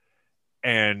figure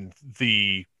and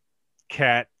the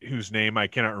cat whose name I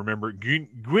cannot remember,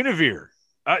 Guinevere.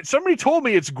 Somebody told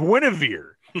me it's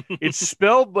Guinevere. It's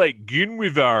spelled like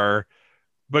Guinevere,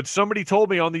 but somebody told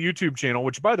me on the YouTube channel,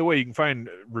 which, by the way, you can find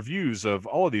reviews of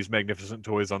all of these magnificent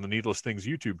toys on the Needless Things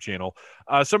YouTube channel.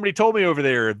 Somebody told me over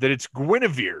there that it's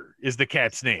Guinevere is the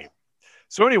cat's name.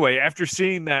 So anyway, after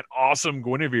seeing that awesome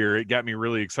Guinevere, it got me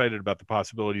really excited about the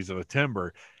possibilities of a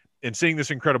Timber. And seeing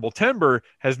this incredible Timber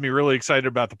has me really excited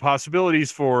about the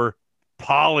possibilities for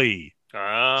Polly.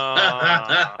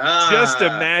 Just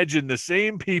imagine the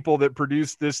same people that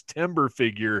produced this Timber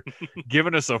figure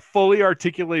giving us a fully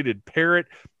articulated parrot,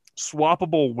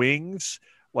 swappable wings,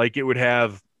 like it would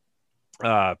have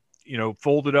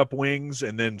folded up wings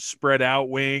and then spread out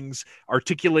wings,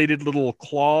 articulated little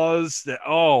claws.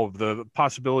 The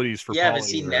possibilities for Polly. But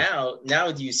see, now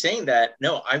with you saying that,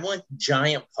 no, I want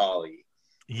giant Polly.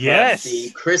 Yes, the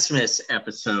Christmas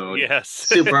episode. Yes,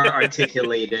 super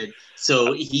articulated,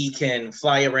 so he can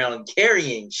fly around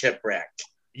carrying Shipwreck.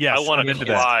 Yes, I want a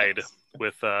Clyde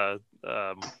with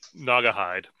Naga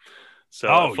hide. So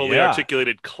a fully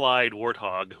articulated Clyde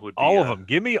Warthog would be all of them.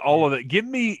 Give me all of it. Give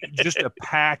me just a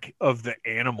pack of the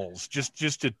animals,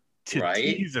 just to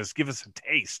tease us, give us a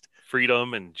taste.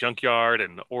 Freedom and Junkyard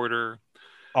and Order.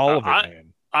 All of it,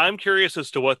 man. I'm curious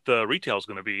as to what the retail is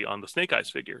going to be on the Snake Eyes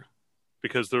figure.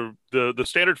 Because the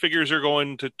standard figures are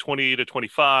going to 20 to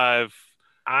 25.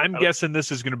 I'm guessing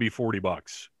this is going to be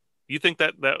 $40. You think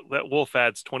that wolf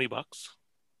adds $20?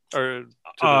 Or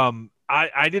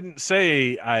I didn't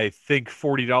say I think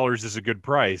 $40 is a good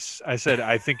price. I said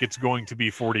I think it's going to be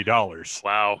 $40.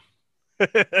 Wow.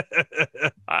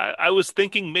 I was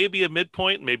thinking maybe a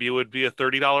midpoint, maybe it would be a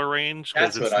 $30 range.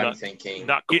 That's what I'm thinking.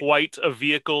 Not quite a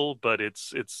vehicle, but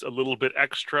it's a little bit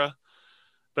extra.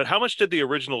 But how much did the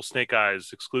original Snake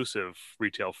Eyes exclusive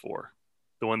retail for?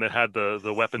 The one that had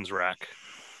the weapons rack?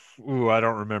 Ooh, I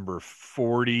don't remember.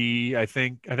 40, I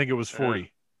think. I think it was 40.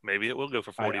 Maybe it will go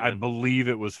for 40. I believe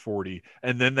it was 40.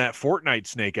 And then that Fortnite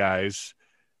Snake Eyes,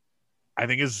 I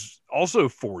think, is also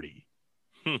 40.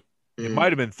 It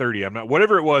might have been 30. I'm not.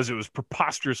 Whatever it was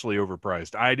preposterously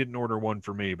overpriced. I didn't order one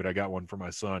for me, but I got one for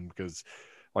my son because,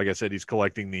 like I said, he's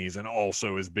collecting these and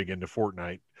also is big into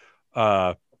Fortnite.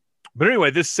 But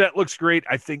anyway, this set looks great.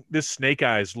 I think this Snake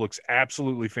Eyes looks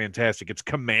absolutely fantastic. It's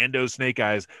Commando Snake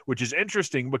Eyes, which is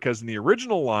interesting because in the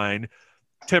original line,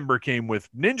 Timber came with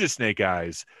Ninja Snake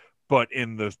Eyes, but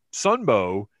in the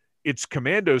Sunbow, it's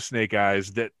Commando Snake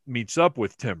Eyes that meets up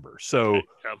with Timber. So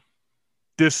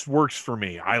this works for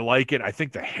me. I like it. I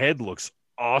think the head looks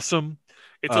awesome.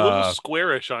 It's a little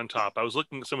squarish on top. I was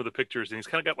looking at some of the pictures, and he's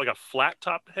kind of got like a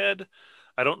flat-topped head.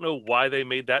 I don't know why they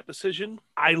made that decision.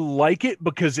 I like it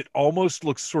because it almost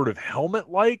looks sort of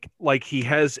helmet-like he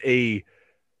has a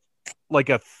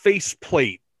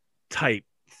faceplate type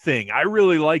thing. I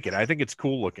really like it. I think it's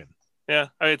cool looking. Yeah,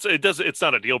 I mean, it's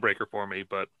not a deal breaker for me,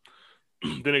 but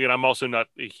then again, I'm also not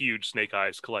a huge Snake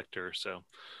Eyes collector, so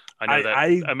I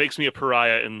know that makes me a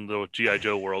pariah in the G.I.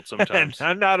 Joe world sometimes.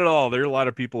 Not at all. There are a lot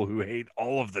of people who hate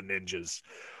all of the ninjas.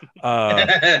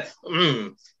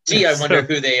 Gee, I wonder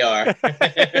who they are.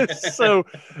 So,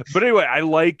 but anyway, I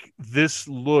like this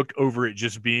look over it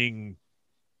just being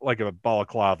like a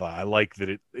balaclava. I like that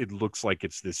it looks like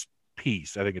it's this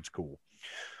piece. I think it's cool.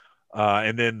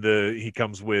 And then he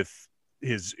comes with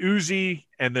his Uzi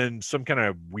and then some kind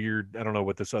of weird, I don't know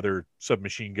what this other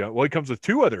submachine gun. Well, he comes with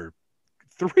three other.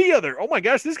 Oh my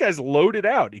gosh, this guy's loaded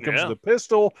out. He comes with a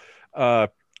pistol,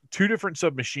 two different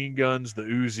submachine guns, the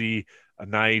Uzi, a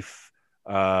knife,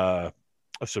 a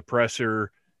suppressor.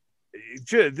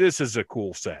 This is a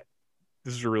cool set.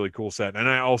 This is a really cool set. And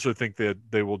I also think that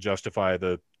they will justify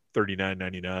the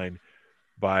 $39.99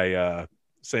 by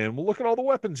saying, well, look at all the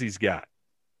weapons he's got.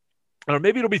 I don't know,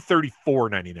 maybe it'll be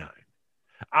 $34.99.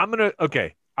 I'm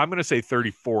gonna say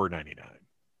 $34.99,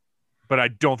 but I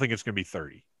don't think it's gonna be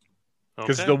 $30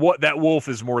 because that wolf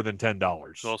is more than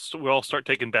 $10. So we'll all start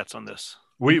taking bets on this.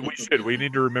 We should. We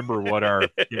need to remember what our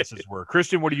guesses were.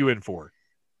 Christian, what are you in for?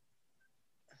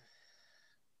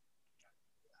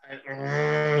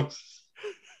 Are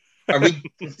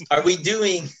we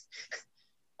doing?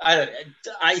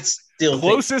 I still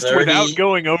closest think 30, without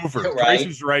going over. right? Price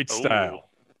is Right style.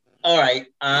 All right,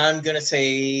 I'm gonna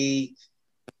say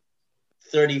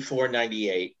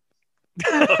 $34.98.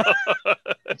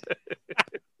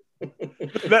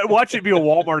 Watch it be a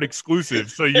Walmart exclusive,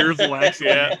 so yours will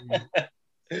actually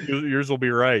yours will be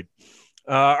right.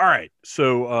 All right,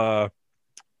 so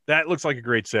that looks like a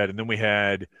great set, and then we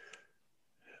had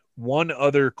one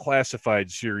other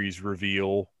classified series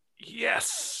reveal.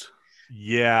 Yes.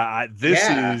 Yeah, this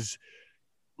is.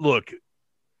 Look,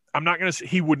 I'm not going to say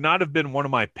he would not have been one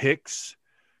of my picks.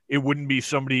 It wouldn't be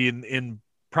somebody in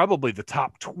probably the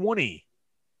top 20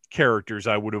 characters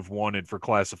I would have wanted for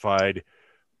classified,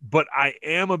 but I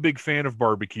am a big fan of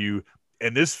Barbecue,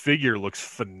 and this figure looks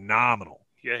phenomenal.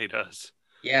 Yeah, he does.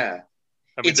 Yeah.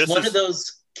 I mean, it's one of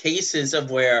those cases of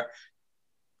where,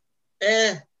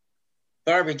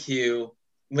 Barbecue,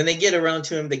 when they get around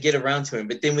to him, they get around to him.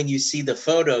 But then when you see the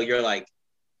photo, you're like,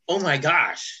 oh my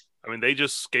gosh. I mean, they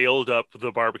just scaled up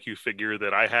the Barbecue figure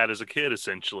that I had as a kid,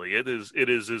 essentially. It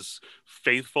is as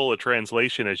faithful a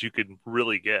translation as you could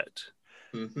really get.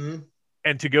 Mm-hmm.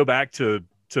 And to go back to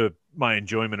my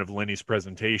enjoyment of Lenny's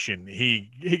presentation,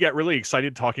 he got really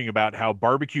excited talking about how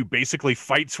Barbecue basically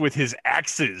fights with his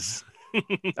axes.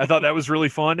 I thought that was really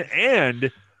fun.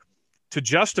 And to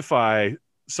justify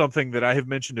something that I have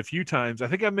mentioned a few times, I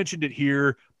think I mentioned it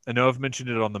here. I know I've mentioned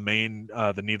it on the main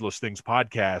the Needless Things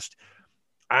podcast.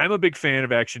 I'm a big fan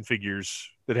of action figures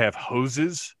that have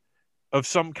hoses of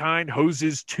some kind,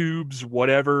 hoses, tubes,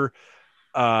 whatever.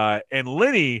 And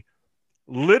Lenny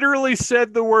literally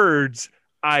said the words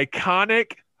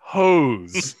iconic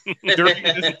hose during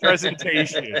this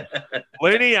presentation.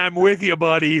 Lenny, I'm with you,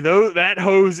 buddy. Though that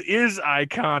hose is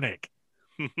iconic.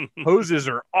 Hoses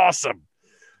are awesome.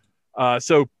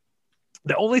 So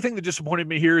the only thing that disappointed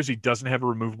me here is he doesn't have a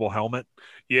removable helmet.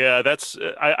 Yeah, that's.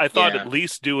 I thought at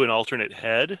least do an alternate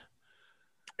head.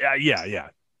 Yeah.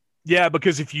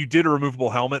 Because if you did a removable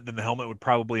helmet, then the helmet would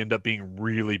probably end up being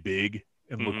really big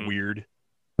and look weird.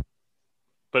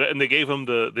 But they gave him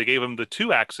the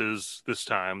two axes this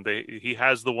time. He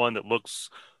has the one that looks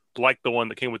like the one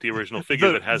that came with the original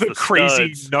figure that has the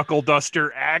crazy studs. knuckle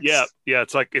duster axe. Yeah.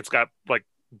 It's got like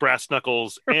brass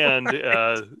knuckles and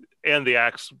and the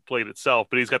axe blade itself,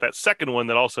 but he's got that second one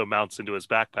that also mounts into his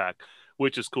backpack,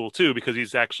 which is cool too because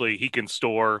he can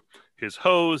store his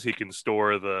hose, he can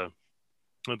store the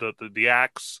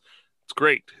axe. It's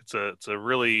great. It's a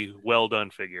really well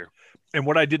done figure. And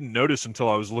what I didn't notice until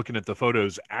I was looking at the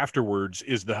photos afterwards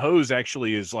is the hose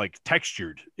actually is like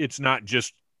textured. It's not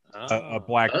just a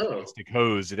black plastic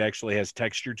hose. It actually has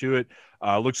texture to it.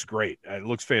 Looks great. It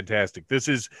looks fantastic. This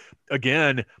is,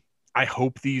 again, I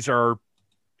hope these are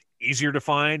easier to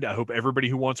find. I hope everybody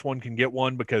who wants one can get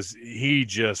one because he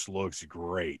just looks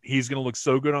great. He's going to look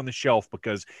so good on the shelf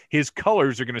because his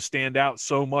colors are going to stand out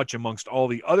so much amongst all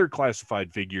the other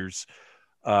classified figures.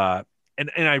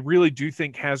 And I really do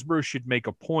think Hasbro should make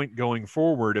a point going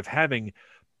forward of having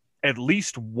at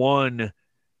least one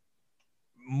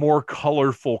more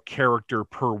colorful character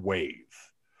per wave.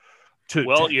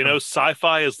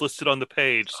 Sci-Fi is listed on the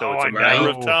page, so it's a matter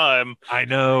of time. I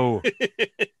know.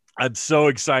 I'm so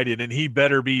excited, and he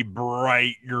better be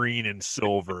bright green and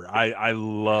silver. I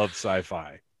love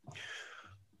Sci-Fi.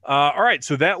 All right,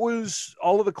 so that was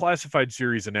all of the classified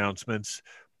series announcements.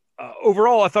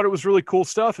 Overall, I thought it was really cool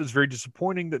stuff. It was very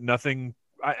disappointing that nothing.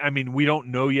 I mean, we don't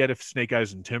know yet if Snake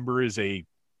Eyes and Timber is a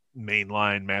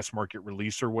mainline mass market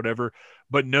release or whatever,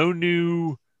 but no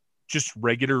new, just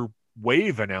regular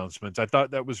wave announcements. I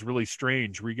thought that was really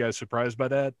strange. Were you guys surprised by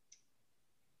that?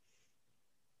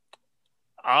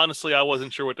 Honestly, I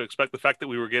wasn't sure what to expect. The fact that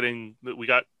we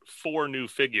got 4 new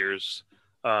figures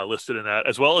listed in that,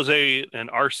 as well as an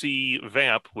RC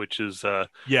vamp, which is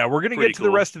Yeah, we're going to pretty get to the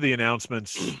cool. rest of the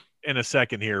announcements in a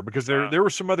second here because there were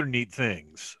some other neat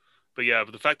things. But yeah,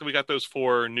 the fact that we got those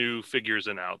 4 new figures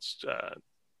announced,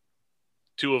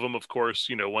 2 of them, of course,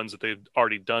 ones that they've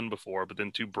already done before, but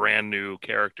then 2 brand new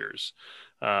characters.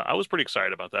 I was pretty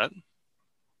excited about that.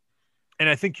 And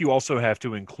I think you also have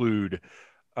to include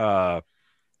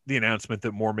the announcement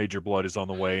that more Major Blood is on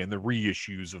the way and the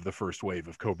reissues of the first wave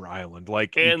of Cobra Island.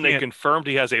 And they confirmed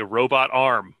he has a robot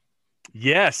arm.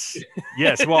 Yes.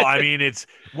 Well, I mean, it's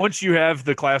once you have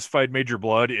the classified Major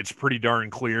Blood, it's pretty darn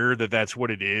clear that that's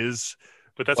what it is.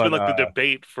 But that's been like the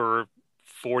debate for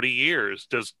 40 years.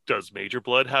 Does Major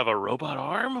Blood have a robot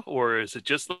arm, or is it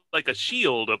just like a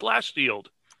shield, a blast shield?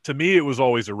 To me, it was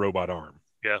always a robot arm.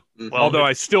 Yeah. Well, although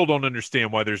I still don't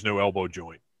understand why there's no elbow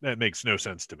joint. That makes no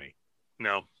sense to me.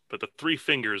 No, but the 3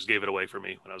 fingers gave it away for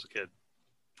me when I was a kid.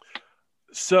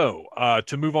 So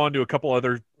to move on to a couple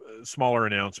other smaller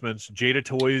announcements, Jada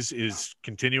Toys is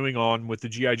continuing on with the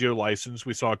G.I. Joe license.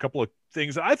 We saw a couple of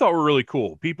things that I thought were really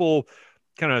cool. People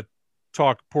kind of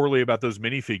talk poorly about those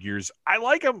minifigures. I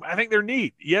like them. I think they're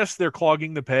neat. Yes, they're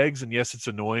clogging the pegs, and yes, it's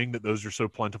annoying that those are so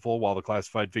plentiful while the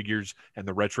classified figures and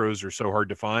the retros are so hard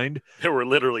to find. There were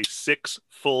literally 6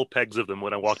 full pegs of them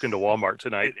when I walked into Walmart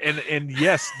tonight. And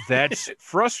yes, that's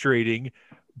frustrating,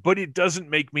 but it doesn't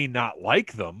make me not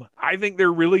like them. I think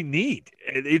they're really neat.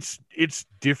 It's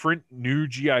different new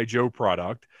G.I. Joe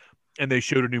product, and they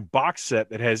showed a new box set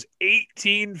that has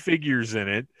 18 figures in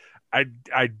it. I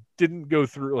didn't go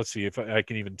through. Let's see if I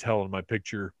can even tell in my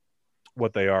picture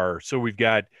what they are. So we've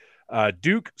got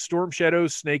Duke, Storm Shadow,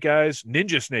 Snake Eyes,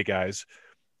 Ninja Snake Eyes,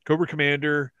 Cobra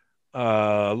Commander,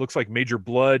 looks like Major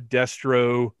Blood,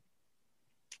 Destro,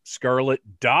 Scarlet,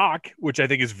 Doc, which I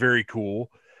think is very cool.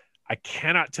 I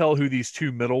cannot tell who these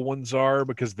 2 middle ones are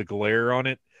because the glare on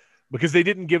it, because they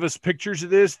didn't give us pictures of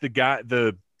this.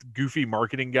 The goofy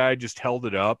marketing guy just held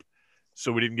it up,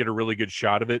 so we didn't get a really good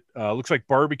shot of it. Looks like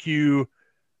Barbecue,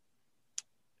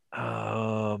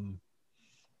 Cobra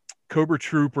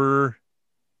Trooper.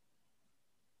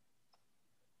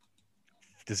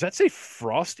 Does that say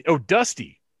Frosty? Oh,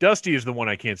 Dusty. Dusty is the one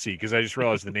I can't see because I just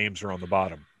realized the names are on the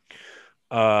bottom.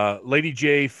 Lady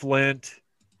J, Flint,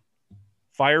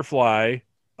 Firefly,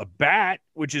 a bat,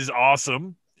 which is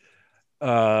awesome.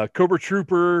 Cobra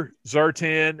Trooper,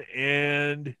 Zartan,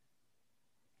 and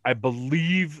I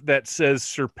believe that says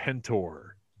Serpentor.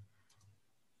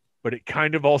 But it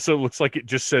kind of also looks like it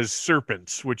just says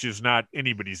Serpents, which is not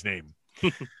anybody's name.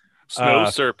 Snow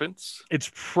Serpents. It's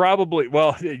probably,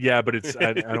 well, yeah, but it's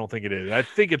I don't think it is. I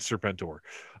think it's Serpentor.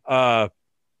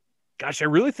 Gosh, I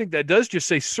really think that does just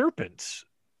say Serpents.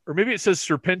 Or maybe it says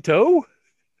Serpento.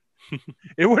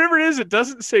 And whatever it is, it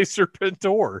doesn't say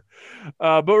Serpentor.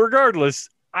 But regardless,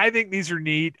 I think these are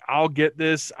neat. I'll get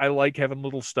this. I like having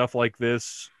little stuff like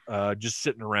this just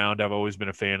sitting around. I've always been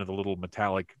a fan of the little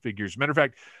metallic figures. Matter of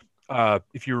fact,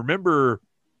 if you remember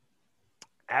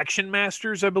Action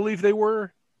Masters, I believe they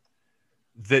were,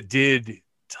 that did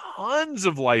tons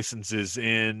of licenses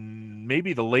in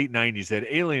maybe the late 90s. They had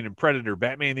Alien and Predator,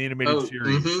 Batman the Animated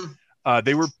Series. Mm-hmm.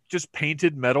 They were just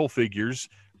painted metal figures.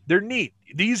 They're neat.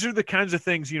 These are the kinds of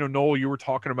things, Noel, you were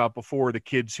talking about before, the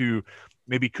kids who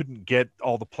maybe couldn't get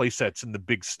all the play sets and the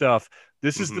big stuff.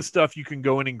 This is the stuff you can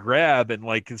go in and grab, and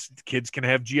kids can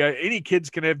have any kids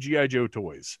can have G.I. Joe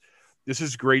toys. This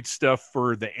is great stuff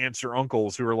for the aunts or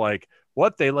uncles who are like,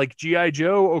 what? They like G.I.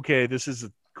 Joe? Okay, this is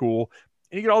cool.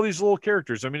 And you get all these little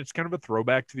characters. I mean, it's kind of a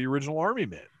throwback to the original Army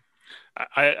Men.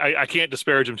 I can't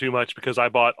disparage them too much because I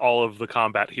bought all of the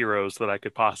combat heroes that I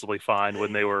could possibly find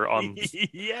when they were on.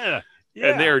 Yeah.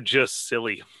 And they're just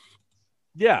silly.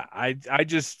 Yeah, I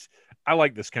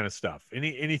like this kind of stuff.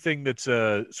 Anything that's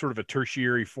a sort of a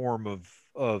tertiary form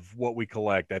of what we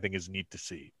collect, I think is neat to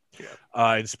see.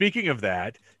 Yeah. And speaking of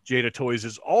that, Jada Toys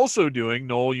is also doing,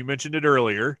 Noel, you mentioned it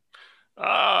earlier,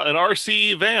 an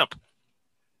RC vamp.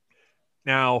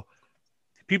 Now,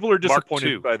 people are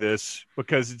disappointed by this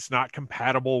because it's not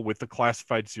compatible with the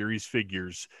classified series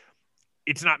figures.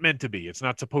 It's not meant to be. It's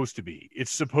not supposed to be.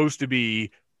 It's supposed to be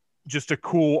just a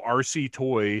cool RC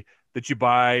toy that you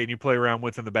buy and you play around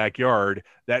with in the backyard.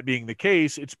 That being the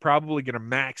case, it's probably going to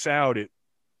max out at,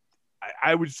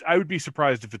 I would be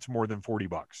surprised if it's more than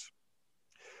 $40.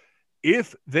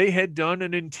 If they had done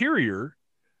an interior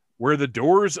where the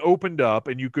doors opened up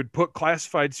and you could put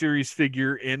classified series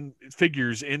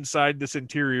figures inside this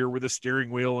interior with a steering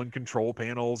wheel and control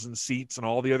panels and seats and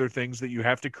all the other things that you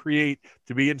have to create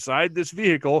to be inside this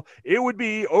vehicle, it would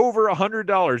be over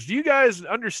 $100. Do you guys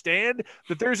understand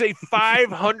that there's a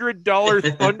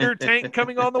 $500 Thunder tank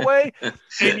coming on the way?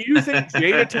 And you think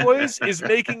Jada Toys is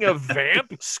making a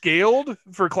Vamp scaled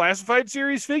for classified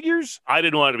series figures? I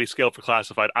didn't want it to be scaled for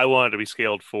classified. I wanted it to be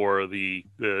scaled for the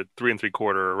 3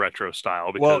 3/4 retro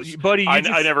style, because buddy, I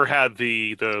never had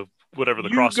the whatever the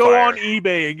you Crossfire. Go on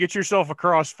eBay and get yourself a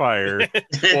Crossfire.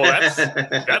 Well,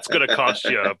 that's going to cost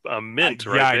you a mint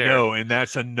right there. I know, and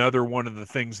that's another one of the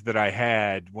things that I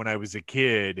had when I was a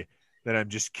kid that I'm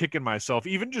just kicking myself.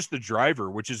 Even just the driver,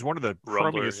 which is one of the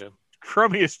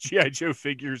crummiest G.I. Joe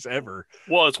figures ever.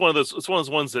 Well, it's one of those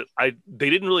ones that they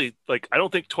didn't really like. I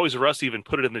don't think Toys R Us even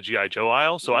put it in the G.I. Joe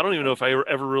aisle, so I don't even know if I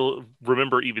ever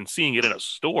remember even seeing it in a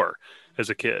store as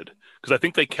a kid, because I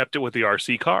think they kept it with the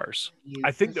RC cars.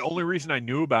 I think the only reason I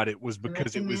knew about it was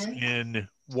because it was in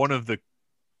one of the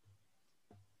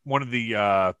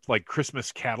like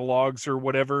Christmas catalogs or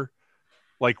whatever,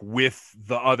 like with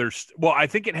the other well, I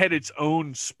think it had its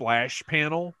own splash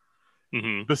panel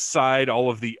beside all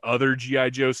of the other G.I.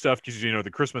 Joe stuff, because the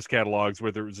Christmas catalogs,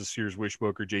 whether it was a Sears Wish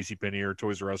Book or JCPenney or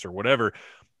Toys R Us or whatever,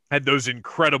 had those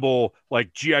incredible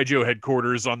like G.I. Joe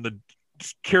headquarters on the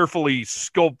carefully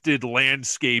sculpted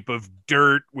landscape of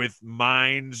dirt with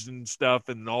mines and stuff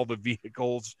and all the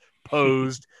vehicles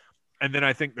posed. And then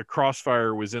I think the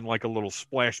Crossfire was in like a little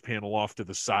splash panel off to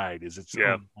the side as its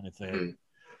own kind of thing.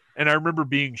 And I remember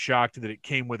being shocked that it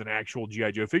came with an actual G.I.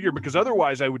 Joe figure, because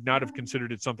otherwise I would not have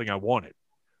considered it something I wanted,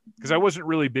 because I wasn't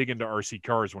really big into RC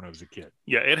cars when I was a kid.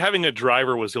 Yeah, it having a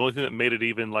driver was the only thing that made it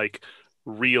even like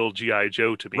real G.I.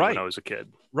 Joe to me when I was a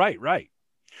kid. Right.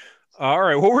 All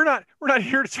right. Well, we're not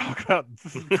here to talk about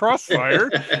Crossfire.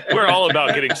 We're all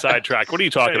about getting sidetracked. What are you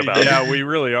talking about? Yeah, we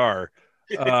really are.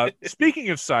 Speaking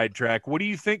of sidetrack, what do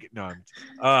you think? No.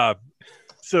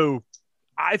 So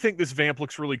I think this Vamp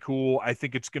looks really cool. I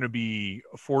think it's going to be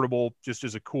affordable, just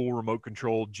as a cool remote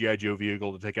controlled G.I. Joe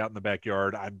vehicle to take out in the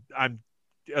backyard. I'm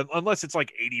unless it's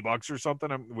like $80 or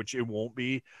something, which it won't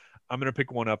be, I'm going to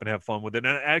pick one up and have fun with it.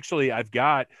 And actually, I've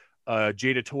got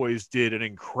Jada Toys did an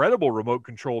incredible remote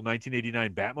control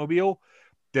 1989 Batmobile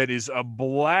that is a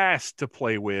blast to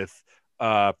play with.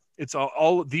 It's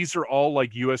all these are all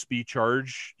like USB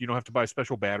charge. You don't have to buy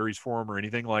special batteries for them or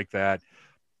anything like that.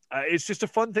 It's just a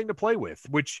fun thing to play with,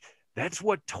 which that's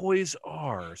what toys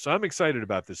are. So I'm excited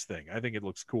about this thing. I think it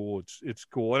looks cool. It's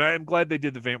cool. And I'm glad they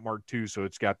did the Vamp Mark II, so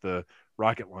it's got the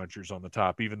rocket launchers on the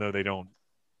top, even though they don't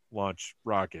launch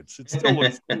rockets. It still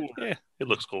looks cool. Yeah, it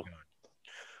looks cool.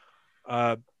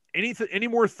 Any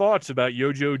more thoughts about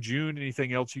Yojo June?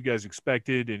 Anything else you guys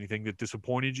expected? Anything that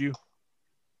disappointed you?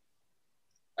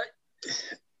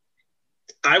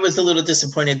 I was a little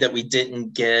disappointed that we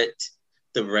didn't get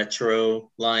the retro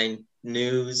line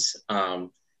news,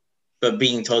 but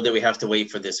being told that we have to wait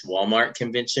for this Walmart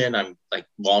convention. I'm like,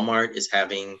 Walmart is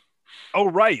having I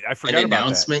forgot an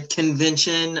announcement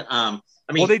convention.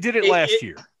 Well, they did it last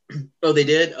year. Oh, they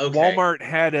did? Okay. Walmart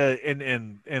had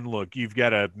and look, you've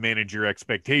got to manage your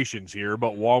expectations here,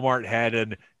 but Walmart had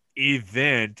an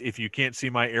event. If you can't see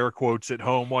my air quotes at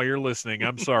home while you're listening,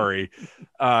 I'm sorry.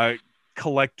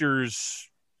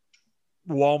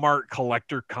 Walmart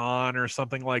Collector Con or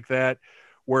something like that,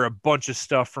 where a bunch of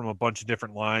stuff from a bunch of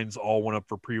different lines all went up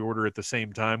for pre-order at the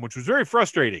same time, which was very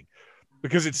frustrating,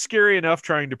 because it's scary enough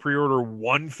trying to pre-order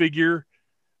one figure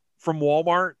from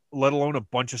Walmart, let alone a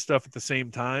bunch of stuff at the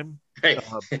same time. Right.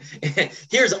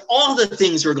 Here's all the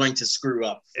things we're going to screw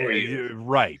up for you.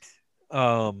 Right.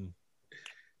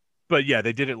 But yeah,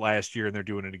 they did it last year and they're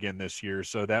doing it again this year.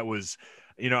 So that was,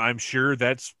 I'm sure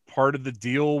that's part of the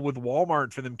deal with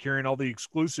Walmart for them carrying all the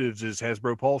exclusives, is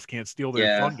Hasbro Pulse can't steal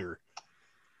their thunder.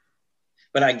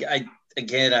 But I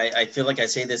feel like I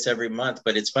say this every month,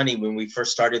 but it's funny, when we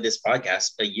first started this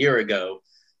podcast a year ago,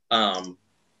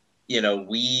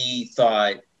 we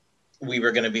thought we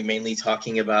were going to be mainly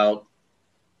talking about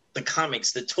the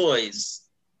comics, the toys,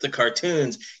 the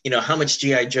cartoons, how much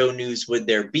G.I. Joe news would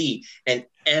there be? And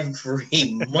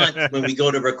every month when we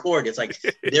go to record, it's like,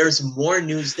 there's more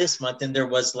news this month than there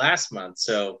was last month.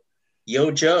 So, yo,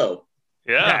 Joe.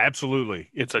 Yeah, absolutely.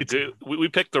 We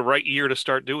picked the right year to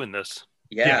start doing this.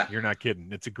 Yeah, you're not kidding.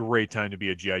 It's a great time to be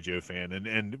a G.I. Joe fan.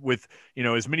 And with,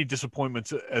 as many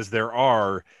disappointments as there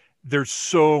are, there's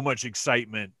so much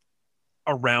excitement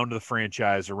around the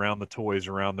franchise, around the toys,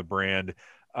 around the brand.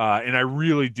 And I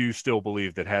really do still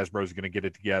believe that Hasbro is going to get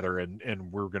it together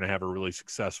and we're going to have a really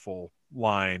successful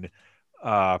line.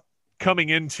 coming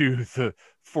into the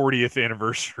 40th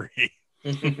anniversary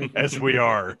as we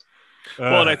are.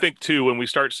 Well, and I think too, when we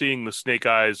start seeing the Snake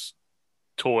Eyes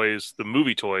toys, the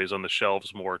movie toys on the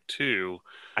shelves more too,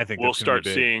 I think we'll that's gonna be start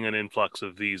big. seeing an influx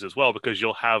of these as well, because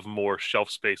you'll have more shelf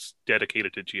space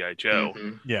dedicated to GI Joe.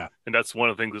 Mhm. Yeah. And that's one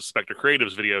of the things the Spectre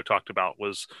Creatives video talked about,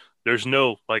 was there's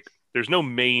no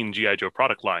main GI Joe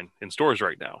product line in stores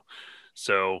right now,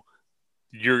 so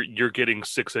you're getting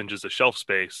 6 inches of shelf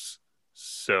space,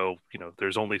 so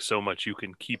there's only so much you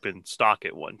can keep in stock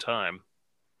at one time.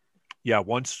 Yeah,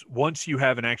 once you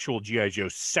have an actual GI Joe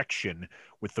section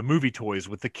with the movie toys,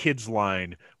 with the kids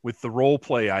line, with the role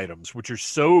play items, which are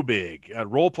so big.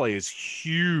 Role play is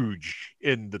huge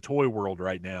in the toy world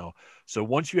right now. So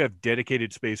once you have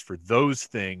dedicated space for those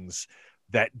things,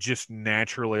 that just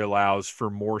naturally allows for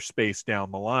more space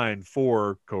down the line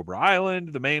for Cobra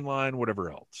Island, the main line,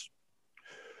 whatever else.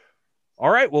 All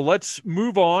right, well, let's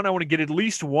move on. I want to get at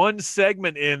least one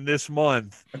segment in this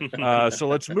month. So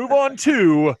let's move on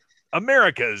to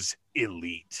America's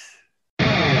Elite.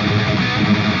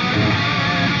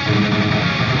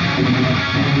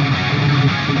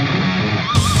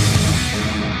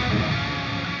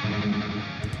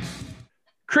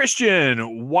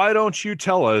 Christian, why don't you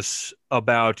tell us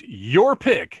about your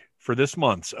pick for this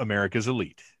month's America's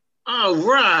Elite? All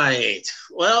right.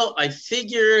 Well, I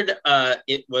figured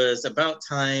it was about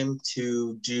time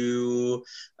to do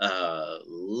a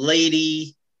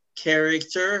lady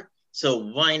character. So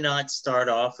why not start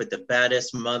off with the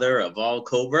baddest mother of all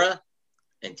Cobra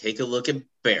and take a look at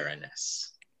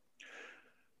Baroness?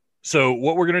 So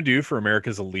what we're going to do for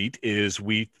America's Elite is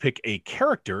we pick a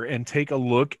character and take a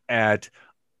look at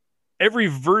every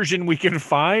version we can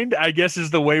find, I guess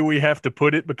is the way we have to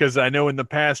put it, because I know in the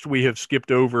past we have skipped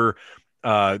over,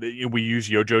 we use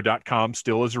yojo.com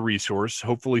still as a resource.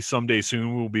 Hopefully someday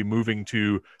soon we'll be moving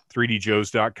to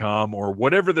 3djoes.com or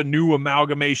whatever the new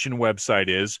amalgamation website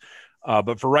is.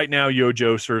 But for right now,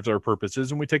 Yojo serves our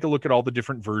purposes, and we take a look at all the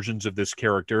different versions of this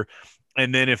character.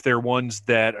 And then if they're ones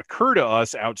that occur to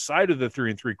us outside of the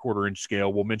 3 3/4 inch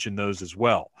scale, we'll mention those as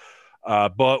well.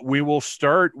 But we will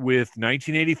start with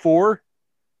 1984,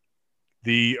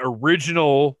 the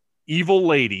original Evil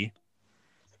Lady.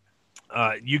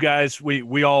 You guys,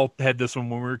 we all had this one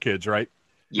when we were kids, right?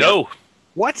 No.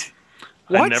 What?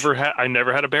 I never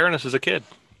had a Baroness as a kid.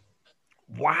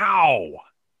 Wow.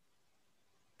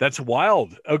 That's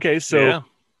wild. Okay, so yeah.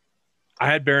 I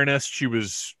had Baroness. She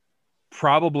was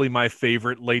probably my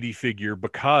favorite lady figure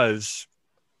because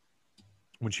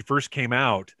when she first came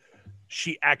out,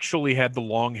 she actually had the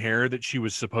long hair that she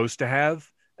was supposed to have,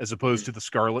 as opposed to the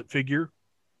Scarlet figure,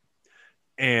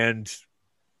 and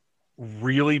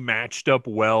really matched up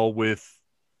well with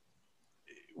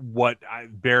what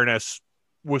Baroness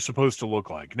was supposed to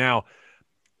look like. Now,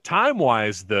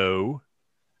 time-wise, though,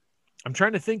 I'm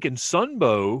trying to think. In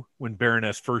Sunbow, when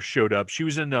Baroness first showed up, she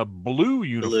was in a blue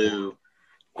uniform. Blue.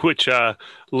 Which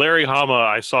Larry Hama,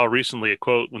 I saw recently a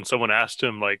quote when someone asked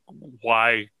him like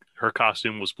why her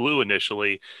costume was blue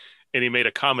initially, and he made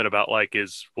a comment about like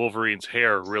is Wolverine's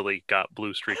hair really got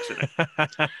blue streaks in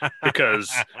it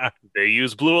because they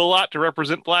use blue a lot to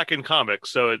represent black in comics,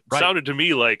 so it sounded to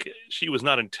me like she was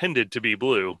not intended to be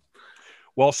blue.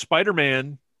 Well,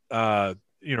 Spider-Man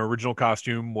original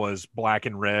costume was black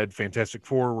and red. Fantastic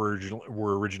Four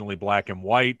were originally black and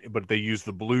white, but they used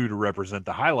the blue to represent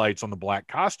the highlights on the black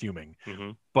costuming.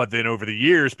 Mm-hmm. But then over the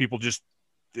years, people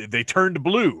they turned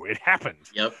blue. It happened.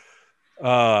 Yep.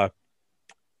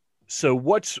 So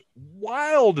what's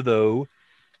wild though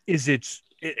is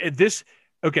this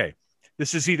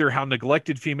is either how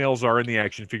neglected females are in the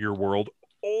action figure world,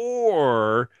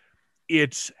 or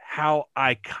it's how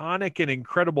iconic and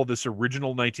incredible this original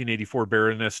 1984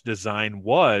 Baroness design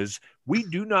was. We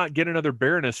do not get another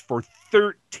Baroness for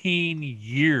 13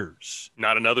 years.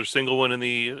 Not another single one in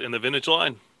the vintage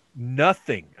line.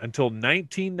 Nothing until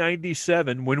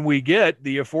 1997 when we get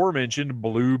the aforementioned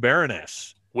Blue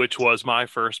Baroness. Which was my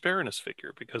first Baroness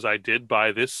figure, because I did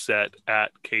buy this set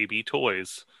at KB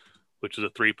Toys, which is a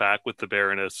 3-pack with the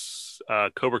Baroness,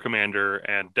 Cobra Commander,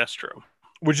 and Destro.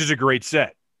 Which is a great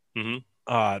set. Mm-hmm.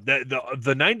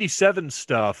 The 97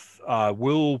 stuff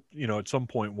will at some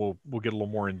point we'll get a little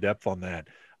more in depth on that,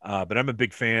 but I'm a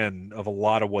big fan of a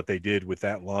lot of what they did with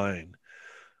that line.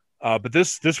 But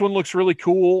this one looks really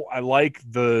cool. I like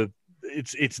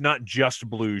it's not just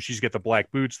blue. She's got the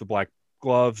black boots, the black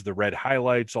gloves, the red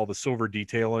highlights, all the silver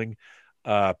detailing.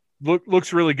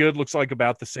 Looks really good. Looks like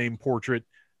about the same portrait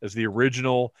as the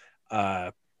original.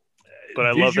 But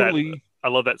I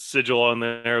love that sigil on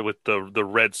there with the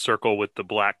red circle with the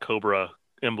black Cobra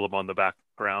emblem on the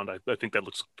background. I think that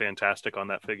looks fantastic on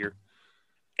that figure.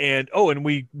 And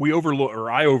we overlooked, or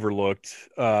I overlooked,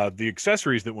 the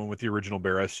accessories that went with the original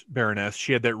Baroness.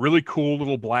 She had that really cool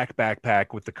little black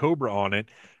backpack with the Cobra on it,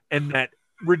 and that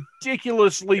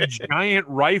ridiculously giant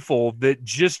rifle that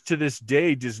just to this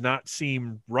day does not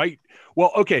seem right.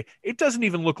 Well, okay, it doesn't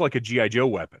even look like a G.I. Joe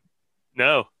weapon.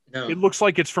 No. It looks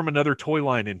like it's from another toy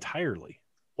line entirely.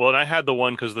 Well, and I had the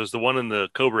one because there's the one in the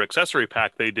Cobra accessory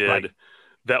pack they did. Right.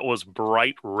 That was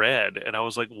bright red. And I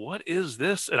was like, what is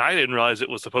this? And I didn't realize it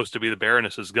was supposed to be the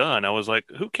Baroness's gun. I was like,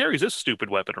 who carries this stupid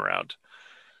weapon around?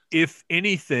 If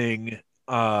anything,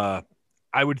 I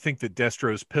would think that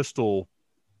Destro's pistol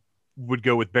would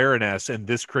go with Baroness and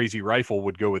this crazy rifle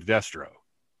would go with Destro.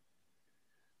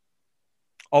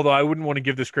 Although I wouldn't want to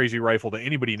give this crazy rifle to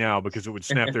anybody now because it would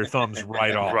snap their thumbs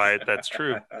right off. Right, that's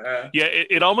true. Yeah,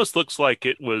 it almost looks like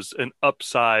it was an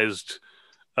upsized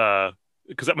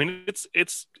because I mean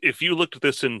it's if you looked at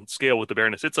this in scale with the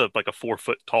Baroness, it's like a 4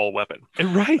 foot tall weapon.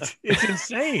 Right, it's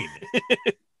insane.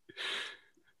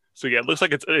 So yeah, it looks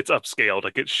like it's upscaled.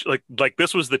 Like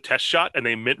this was the test shot, and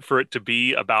they meant for it to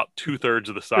be about 2/3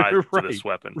 of the size right, of this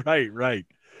weapon. Right.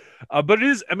 But it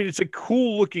is. I mean, it's a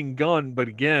cool looking gun, but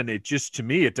again, it just to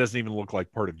me, it doesn't even look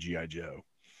like part of G.I. Joe.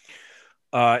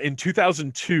 In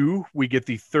 2002, we get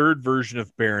the third version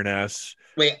of Baroness.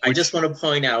 Wait, I just want to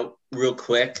point out real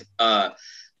quick.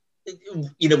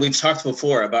 We've talked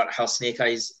before about how Snake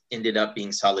Eyes ended up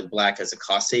being solid black as a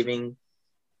cost saving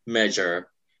measure,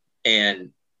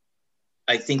 and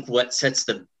I think what sets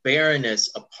the Baroness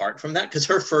apart from that, because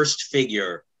her first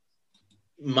figure,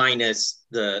 minus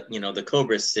the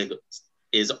Cobra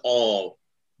is all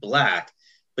black,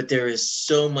 but there is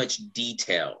so much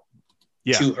detail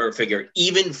to her figure.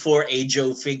 Even for a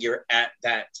Joe figure at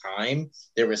that time,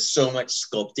 there was so much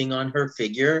sculpting on her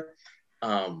figure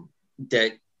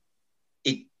that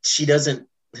she doesn't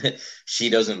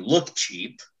look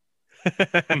cheap.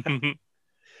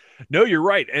 No, you're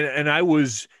right. And I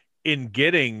was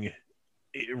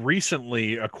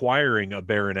recently acquiring a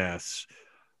Baroness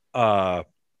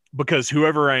because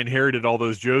whoever I inherited all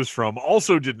those Joes from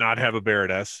also did not have a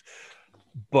Baroness.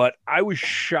 But I was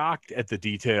shocked at the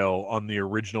detail on the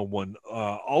original one.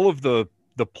 All of the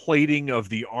plating of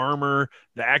the armor,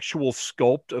 the actual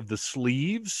sculpt of the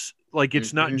sleeves, like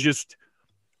it's not just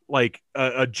like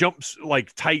a jumps,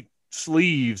 like tight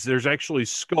sleeves. There's actually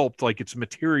sculpt, like it's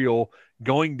material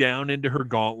going down into her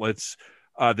gauntlets.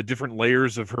 The different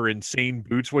layers of her insane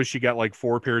boots. Was she got like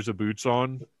 4 pairs of boots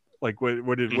on? Like what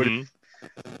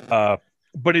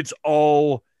but it's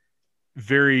all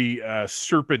very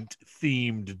serpent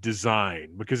themed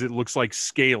design because it looks like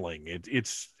scaling.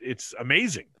 It's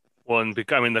amazing. Well, and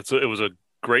I mean it was a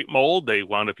great mold. They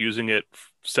wound up using it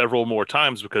several more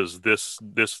times because this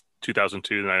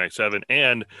 2002 997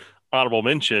 and honorable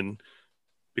mention,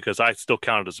 because I still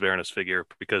counted as Baroness figure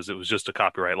because it was just a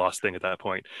copyright lost thing at that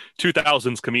point.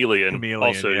 2000's Chameleon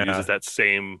also uses that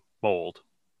same mold.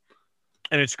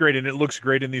 And it's great, and it looks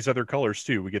great in these other colors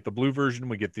too. We get the blue version,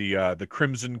 we get the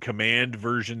Crimson Command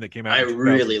version that came out. I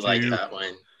really like that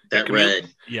one. That red.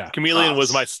 Yeah. Chameleon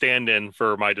was my stand-in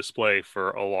for my display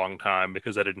for a long time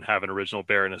because I didn't have an original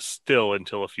Baroness still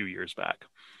until a few years back.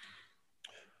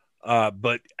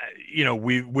 But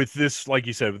with this, like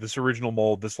you said, with this original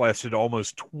mold, this lasted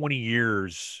almost 20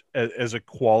 years as a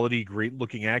quality, great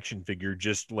looking action figure.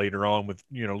 Just later on with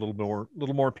a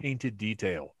little more painted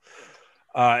detail.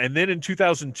 And then in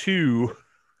 2002,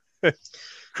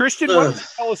 Christian, why don't you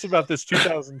tell us about this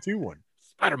 2002 one?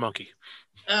 Spider Monkey.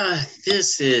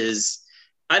 This is,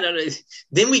 I don't know.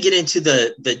 Then we get into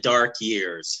the dark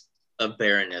years of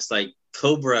Baroness. Like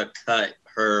Cobra cut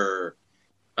her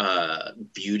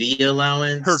beauty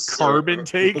allowance, her carbon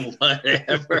take,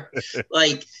 whatever.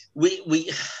 Like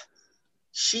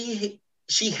she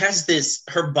has this.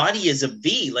 Her body is a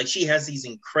V. Like she has these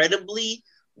incredibly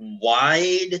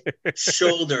wide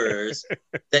shoulders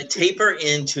that taper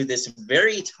into this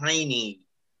very tiny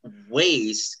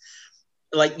waist.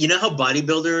 Like, how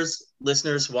bodybuilders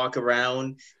listeners walk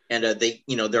around and they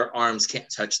their arms can't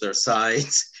touch their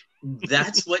sides.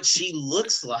 That's what she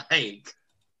looks like.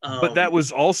 But that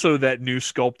was also that new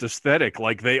sculpt aesthetic.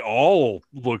 Like they all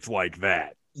looked like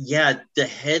that. Yeah, the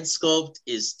head sculpt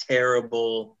is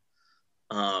terrible.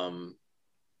 And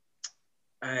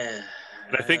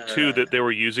I think too that they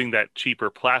were using that cheaper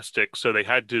plastic, so they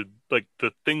had to, like,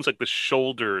 the things like the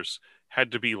shoulders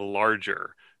had to be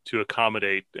larger to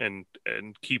accommodate and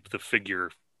keep the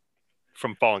figure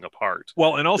from falling apart.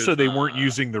 Well, and also they weren't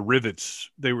using the rivets.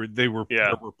 There were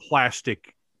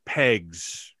plastic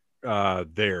pegs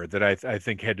there that I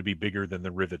think had to be bigger than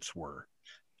the rivets were.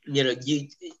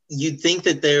 You'd think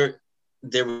that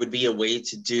there would be a way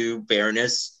to do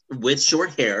Baroness with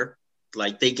short hair,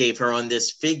 like they gave her on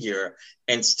this figure,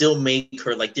 and still make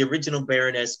her like the original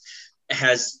Baroness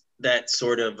has that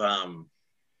sort of I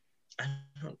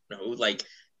don't know, like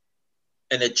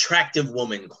an attractive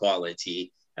woman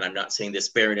quality. And I'm not saying this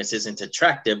Baroness isn't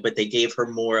attractive, but they gave her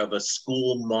more of a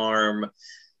school marm,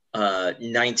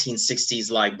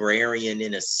 1960s librarian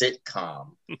in a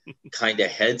sitcom kind of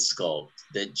head sculpt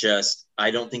that just,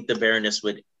 I don't think the Baroness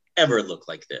would ever look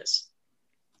like this.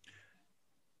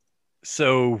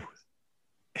 So,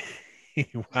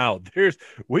 wow,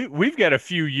 we've got a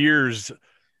few years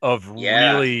of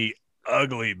really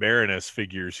ugly Baroness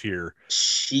figures here.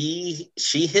 She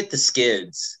hit the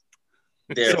skids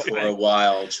there for a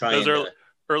while.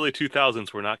 Early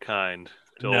 2000s were not kind.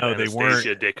 No, they weren't.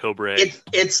 De Cobray.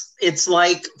 It's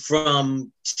like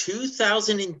from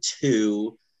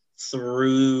 2002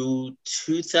 through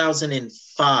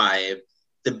 2005,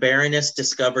 the Baroness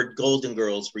discovered Golden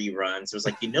Girls reruns. It was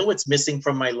like, what's missing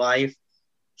from my life?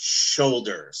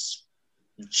 Shoulders.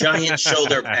 Giant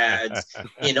shoulder pads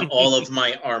in all of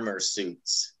my armor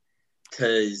suits.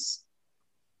 Because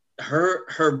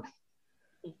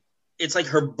it's like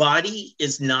her body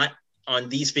is not, on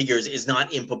these figures, is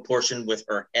not in proportion with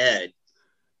her head,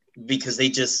 because they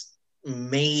just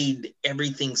made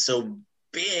everything so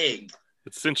big.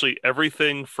 It's essentially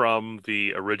everything from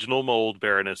the original mold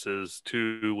Baronesses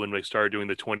to when they started doing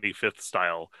the 25th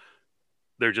style.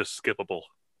 They're just skippable.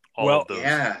 All of those.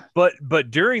 Yeah.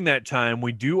 But during that time,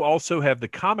 we do also have the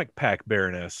comic pack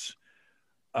Baroness.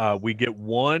 We get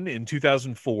one in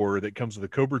 2004 that comes with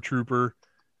a Cobra Trooper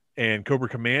and Cobra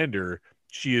Commander.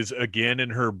 She is again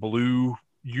in her blue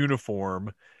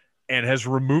uniform and has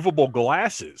removable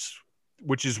glasses,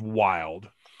 which is wild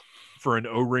for an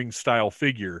O-ring style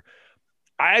figure.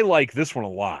 I like this one a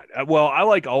lot. Well, I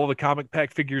like all of the comic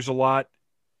pack figures a lot.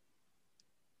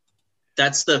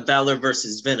 That's the Valor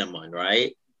versus Venom one,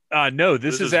 right? No,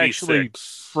 this is actually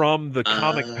V6. From the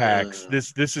comic packs.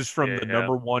 This is from the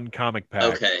number one comic pack.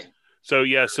 Okay. So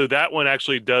that one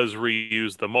actually does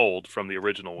reuse the mold from the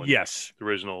original one. Yes. The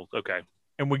original, okay.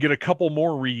 And we get a couple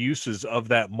more reuses of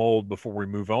that mold before we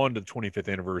move on to the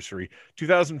 25th anniversary.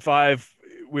 2005,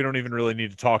 we don't even really need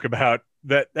to talk about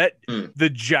that. The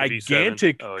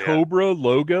gigantic Cobra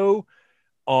logo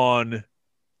on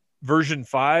version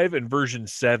 5 and version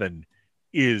 7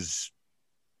 is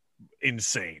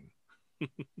insane.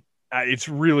 It's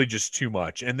really just too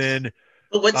much. And then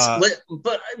I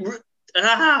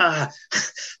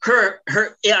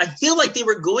feel like they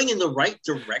were going in the right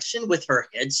direction with her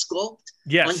head sculpt.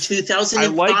 Yes. On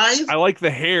 2005. I like the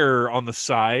hair on the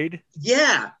side.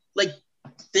 Yeah. Like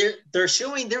they're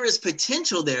showing there is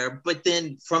potential there, but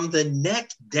then from the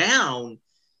neck down,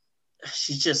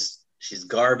 she's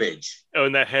garbage. Oh,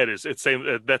 and that head is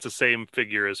same. That's the same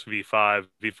figure as V5,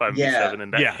 V7,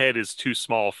 and that head is too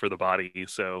small for the body.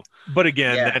 So, but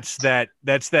again, that's that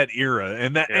era,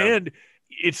 and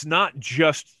it's not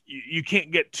just, you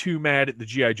can't get too mad at the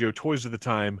G.I. Joe toys of the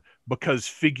time, because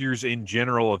figures in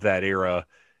general of that era,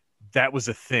 that was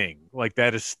a thing. Like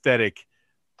that aesthetic,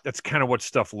 that's kind of what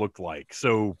stuff looked like.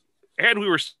 So, and we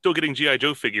were still getting G.I.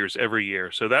 Joe figures every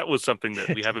year. So that was something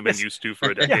that we haven't been used to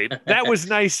for a decade. That was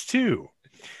nice too.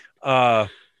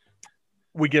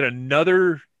 We get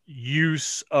another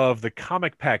use of the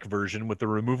comic pack version with the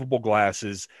removable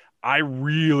glasses. I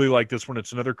really like this one.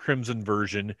 It's another Crimson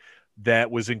version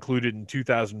that was included in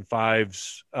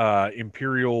 2005's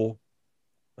Imperial,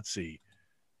 let's see,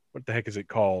 what the heck is it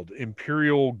called?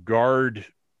 Imperial Guard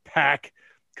pack.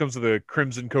 Comes with a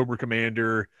Crimson Cobra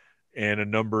Commander and a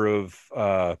number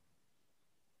of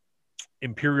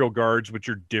Imperial Guards, which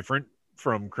are different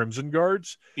from Crimson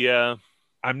Guards. Yeah.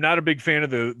 I'm not a big fan of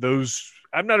those.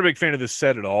 I'm not a big fan of this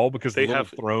set at all, because the little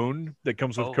throne that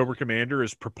comes with Cobra Commander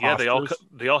is preposterous. Yeah,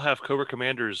 they all have Cobra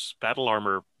Commander's battle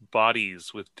armor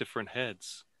bodies with different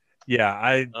heads. Yeah,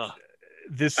 I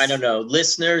don't know.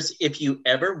 Listeners, if you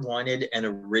ever wanted an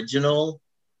original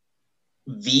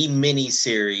V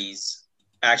miniseries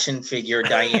action figure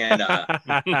Diana,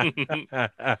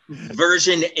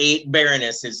 version 8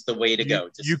 Baroness is the way to go.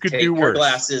 Just you could take do her worse.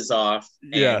 Glasses off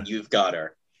and you've got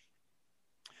her.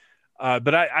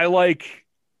 But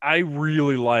I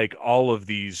really like all of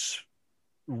these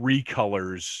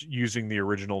recolors using the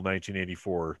original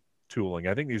 1984 tooling.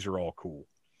 I think these are all cool.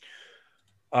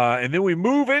 And then we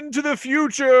move into the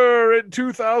future in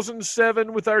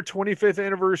 2007 with our 25th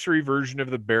anniversary version of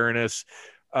the Baroness.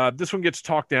 This one gets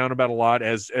talked down about a lot,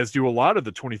 as do a lot of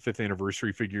the 25th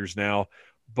anniversary figures now.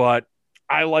 But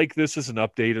I like this as an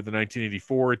update of the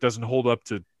 1984. It doesn't hold up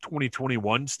to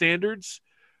 2021 standards,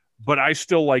 but I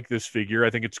still like this figure. I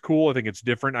think it's cool. I think it's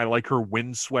different. I like her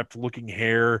windswept looking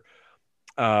hair.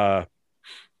 I've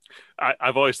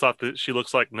always thought that she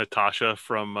looks like Natasha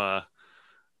from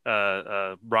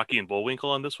Rocky and Bullwinkle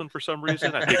on this one for some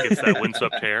reason. I think it's that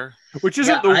windswept hair, which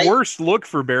isn't the worst look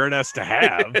for Baroness to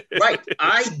have. Right.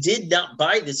 I did not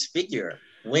buy this figure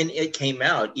when it came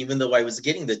out, even though I was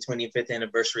getting the 25th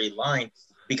anniversary line,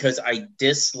 because I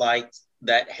disliked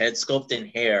that head sculpt and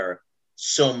hair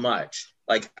so much.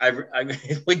 Like I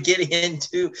would get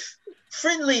into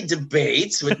friendly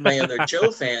debates with my other Joe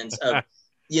fans of,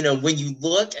 when you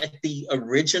look at the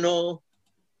original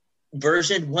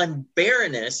version 1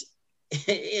 Baroness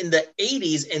in the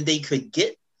 80s and they could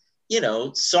get,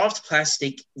 soft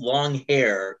plastic long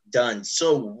hair done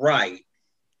so right.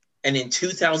 And in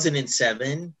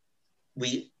 2007,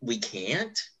 we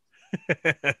can't.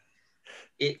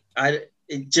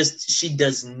 She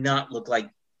does not look like,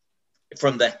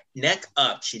 from the neck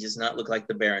up, she does not look like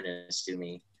the Baroness to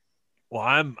me. Well,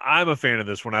 I'm a fan of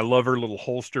this one. I love her little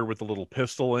holster with the little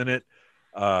pistol in it.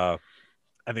 I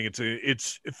think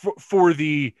it's for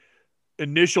the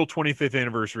initial 25th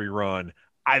anniversary run.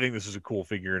 I think this is a cool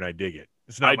figure and I dig it.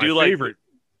 It's not my favorite.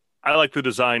 I like the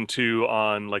design too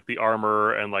on like the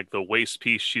armor and like the waist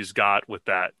piece she's got with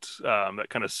that that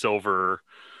kind of silver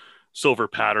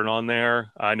pattern on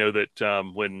there. I know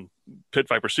that when Pit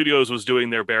Viper Studios was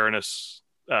doing their Baroness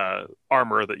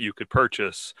armor that you could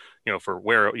purchase, for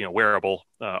wearable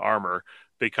armor,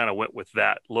 they kind of went with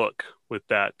that look with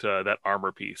that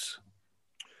armor piece.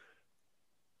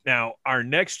 Now, our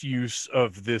next use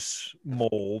of this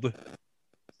mold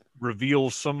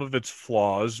reveals some of its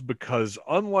flaws because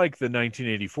unlike the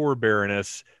 1984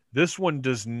 Baroness, this one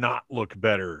does not look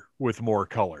better with more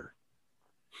color.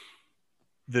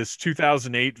 This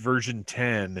 2008 version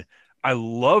 10, I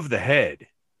love the head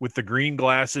with the green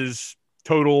glasses,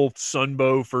 total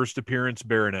Sunbow first appearance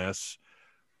Baroness.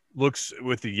 Looks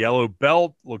with the yellow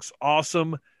belt, looks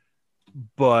awesome,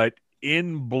 but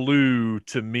in blue,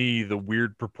 to me, the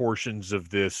weird proportions of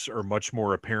this are much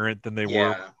more apparent than they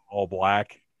were all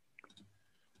black.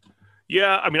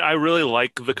 Yeah, I mean, I really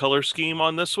like the color scheme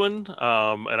on this one,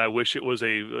 and I wish it was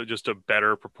just a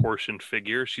better proportioned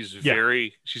figure. She's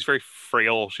very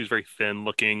frail. She's very thin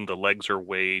looking. The legs are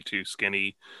way too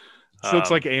skinny. She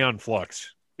looks like Aeon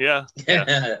Flux. Yeah.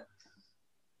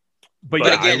 But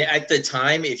again, at the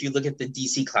time, if you look at the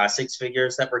DC Classics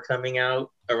figures that were coming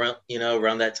out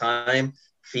around that time,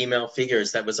 female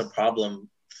figures, that was a problem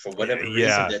for whatever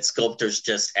reason that sculptors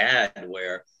just had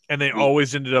where. And they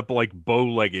always ended up like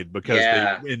bow-legged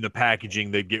because in the packaging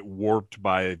they'd get warped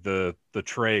by the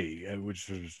tray, which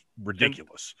was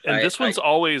ridiculous. And this one's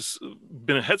always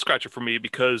been a head scratcher for me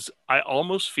because I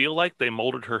almost feel like they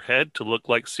molded her head to look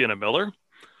like Sienna Miller,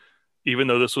 even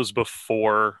though this was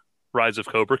before Rise of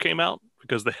Cobra came out,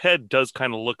 because the head does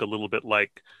kind of look a little bit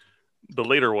like the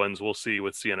later ones we'll see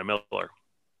with Sienna Miller.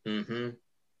 Mm-hmm.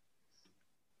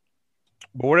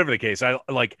 But whatever the case, I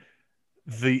like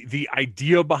the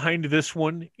idea behind this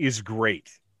one is great,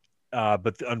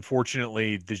 but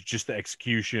unfortunately, just the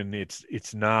execution,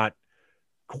 it's not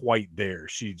quite there.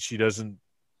 She doesn't,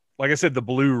 like I said, the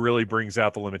blue really brings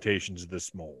out the limitations of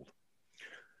this mold.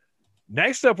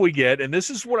 Next up we get, and this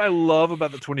is what I love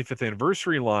about the 25th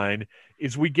anniversary line,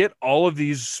 is we get all of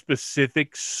these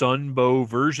specific Sunbow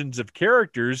versions of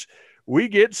characters. We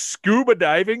get scuba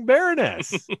diving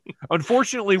Baroness.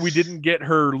 Unfortunately, we didn't get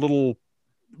her little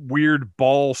weird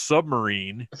ball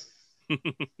submarine.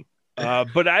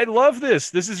 But I love this.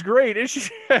 This is great. And she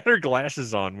had her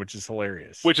glasses on, which is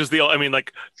hilarious. Which is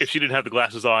if she didn't have the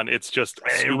glasses on, it's just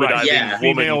scuba diving woman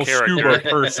female character. Scuba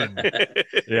person.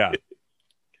 Yeah.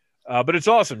 But it's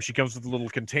awesome. She comes with a little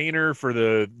container for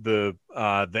the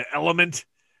element,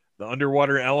 the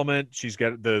underwater element. She's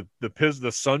got the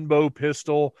Sunbow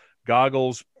pistol,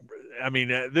 goggles. I mean,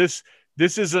 this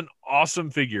is an awesome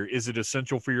figure. Is it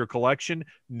essential for your collection?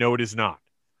 No, it is not.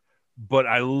 But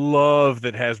I love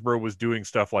that Hasbro was doing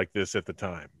stuff like this at the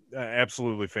time.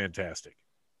 Absolutely fantastic.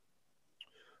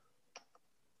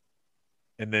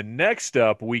 And then next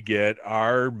up, we get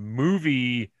our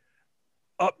movie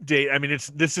update. I mean,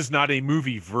 this is not a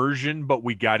movie version, but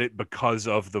we got it because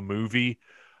of the movie.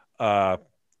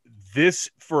 This,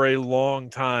 for a long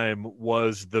time,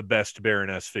 was the best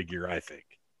Baroness figure, I think.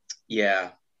 Yeah.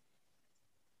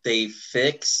 They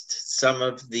fixed some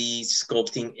of the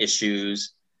sculpting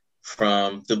issues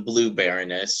from the blue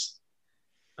Baroness.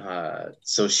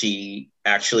 So she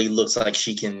actually looks like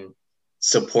she can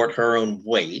support her own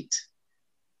weight.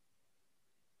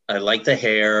 I like the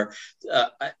hair.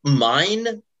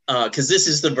 Mine, because this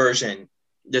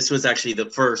was actually the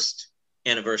first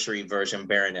anniversary version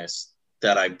Baroness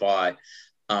that I bought.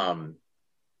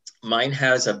 Mine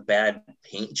has a bad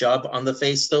paint job on the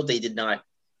face, though. They did not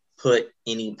put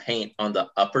any paint on the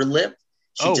upper lip.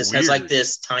 She just has like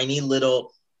this tiny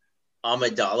little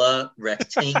Amidala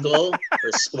rectangle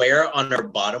or square on her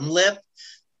bottom lip.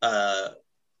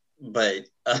 But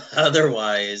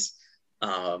otherwise,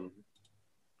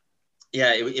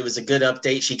 yeah, it was a good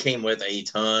update. She came with a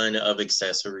ton of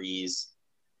accessories.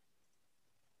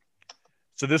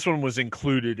 So this one was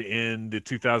included in the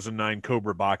 2009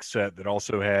 Cobra box set that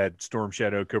also had Storm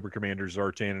Shadow, Cobra Commander,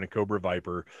 Zartan, and a Cobra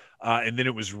Viper. And then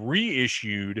it was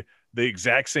reissued, the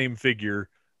exact same figure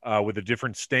with a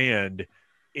different stand,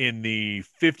 in the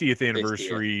 50th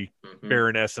anniversary 50th.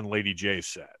 Baroness and Lady J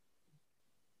set.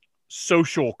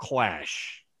 Social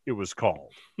Clash, it was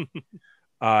called.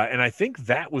 And I think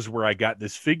that was where I got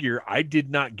this figure. I did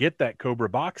not get that Cobra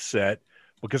box set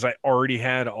because I already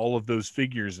had all of those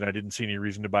figures and I didn't see any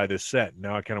reason to buy this set.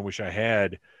 Now I kind of wish I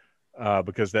had,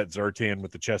 because that Zartan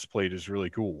with the chest plate is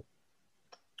really cool.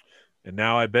 And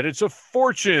now I bet it's a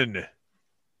fortune,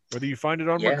 whether you find it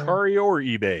on Mercari or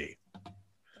eBay.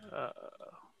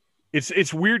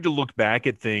 It's weird to look back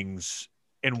at things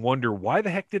and wonder, why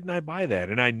the heck didn't I buy that?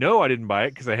 And I know I didn't buy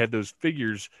it because I had those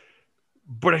figures,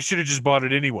 but I should have just bought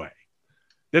it anyway.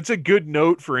 That's a good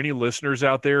note for any listeners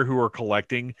out there who are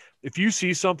collecting. If you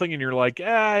see something and you're like,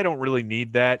 I don't really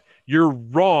need that, you're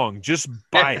wrong. Just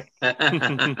buy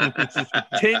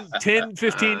it. 10,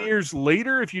 15 years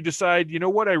later, if you decide, you know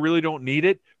what, I really don't need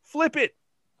it, flip it.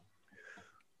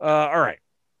 All right.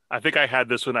 I think I had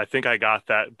this one. I think I got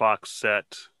that box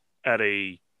set at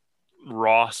a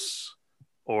Ross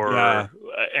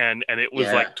and it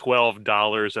was like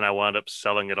 $12, and I wound up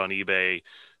selling it on eBay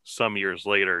some years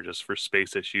later just for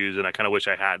space issues, and I kind of wish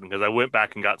I hadn't, because I went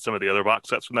back and got some of the other box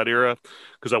sets from that era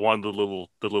because I wanted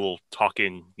the little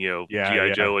talking,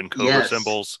 G.I. Joe and Cobra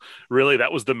symbols. Really,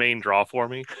 that was the main draw for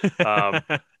me.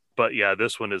 But yeah,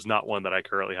 this one is not one that I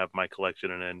currently have in my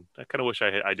collection, and I kind of wish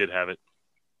I did have it.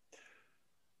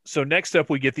 So next up,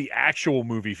 we get the actual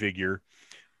movie figure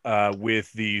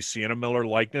with the Sienna Miller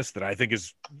likeness that I think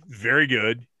is very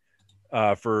good.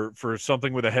 For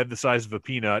something with a head the size of a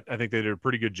peanut, I think they did a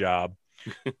pretty good job.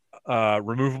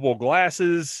 Removable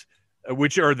glasses,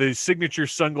 which are the signature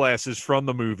sunglasses from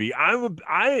the movie. I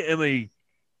am a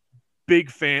big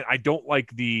fan. I don't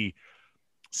like the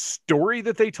story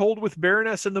that they told with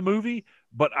Baroness in the movie,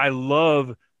 but I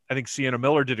think Sienna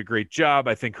Miller did a great job.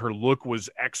 I think her look was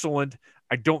excellent.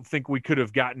 I don't think we could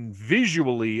have gotten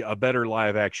visually a better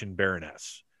live action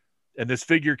Baroness. And this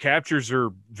figure captures her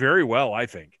very well, I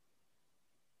think.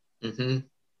 Mm-hmm.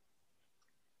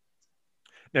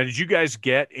 Now, did you guys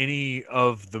get any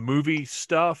of the movie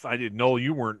stuff? I didn't know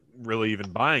you weren't really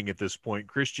even buying at this point.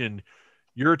 Christian,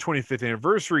 you're a 25th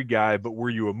anniversary guy, but were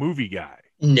you a movie guy?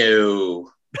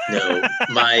 No.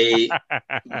 My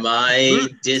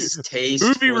distaste.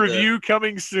 Movie review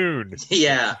coming soon.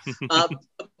 Yeah.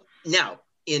 Now,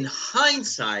 in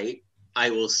hindsight, I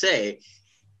will say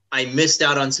I missed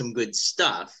out on some good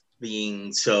stuff.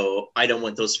 So I don't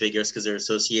want those figures because they're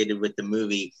associated with the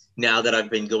movie. Now that I've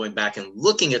been going back and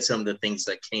looking at some of the things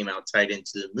that came out tied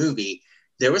into the movie,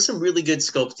 there was some really good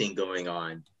sculpting going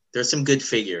on. There's some good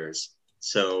figures.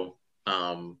 So,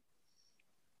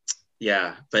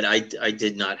 yeah, but I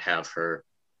did not have her.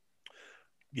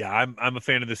 Yeah, I'm a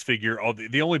fan of this figure.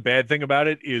 The only bad thing about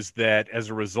it is that as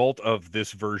a result of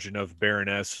this version of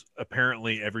Baroness,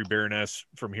 apparently every Baroness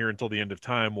from here until the end of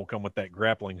time will come with that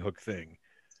grappling hook thing.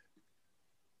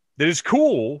 That is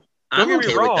cool. Don't get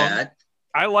me wrong. With that.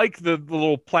 I like the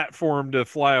little platform to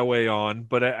fly away on,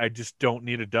 but I just don't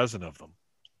need a dozen of them.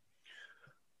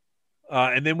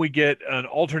 And then we get an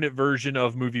alternate version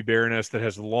of movie Baroness that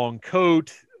has a long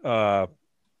coat.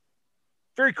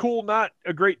 Very cool. Not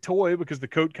a great toy because the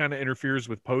coat kind of interferes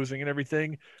with posing and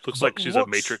everything. Looks like she's a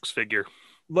Matrix figure.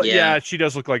 Yeah, she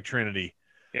does look like Trinity.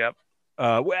 Yep.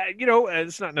 Well,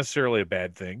 it's not necessarily a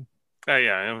bad thing.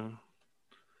 Yeah.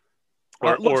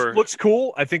 Looks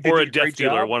cool. I think they did a Death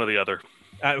Dealer, one or the other.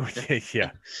 Yeah.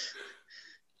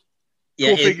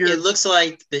 Yeah, cool it looks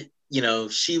like that.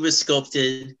 She was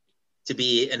sculpted to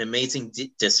be an amazing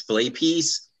display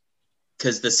piece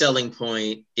because the selling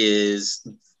point is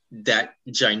that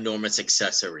ginormous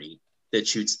accessory that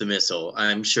shoots the missile.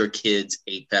 I'm sure kids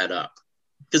ate that up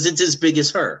because it's as big as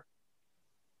her.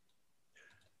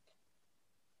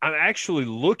 I'm actually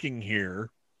looking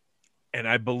here, and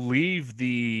I believe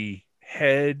the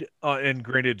head, and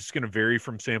granted, it's going to vary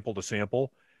from sample to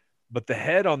sample, but the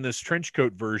head on this trench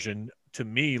coat version to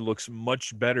me looks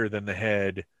much better than the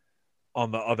head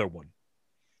on the other one.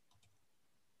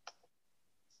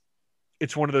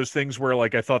 it's one of those things where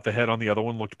like I thought the head on the other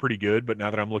one looked pretty good, but now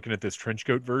that I'm looking at this trench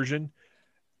coat version,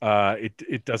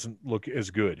 it doesn't look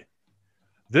as good.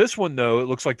 This one though, it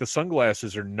looks like the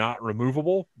sunglasses are not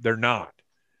removable. They're not.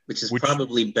 Which is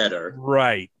probably better.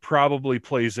 Right. Probably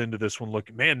plays into this one.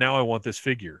 Look, man, now I want this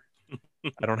figure.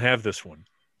 I don't have this one.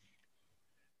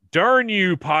 Darn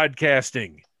you,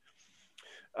 podcasting.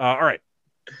 All right.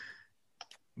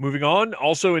 Moving on.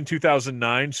 Also in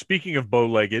 2009, speaking of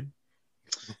bow-legged,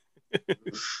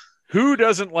 who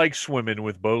doesn't like swimming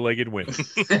with bow-legged women?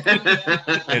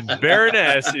 And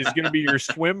Baroness is going to be your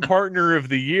swim partner of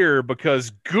the year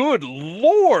because, good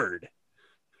Lord.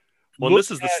 Well,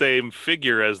 this is the same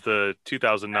figure as the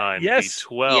 2009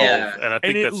 B12, and I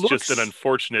think that's just an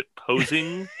unfortunate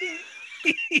posing.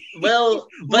 Well,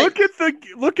 look at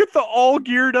the all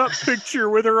geared up picture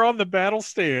with her on the battle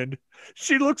stand.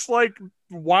 She looks like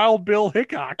Wild Bill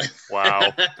Hickok.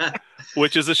 Wow,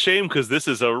 which is a shame because this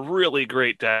is a really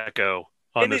great deco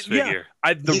on this figure.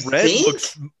 Yeah,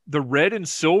 the red and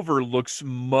silver looks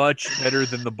much better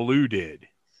than the blue did.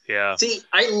 Yeah. See,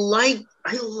 I like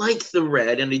the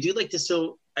red, and I do like the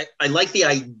silver. I like the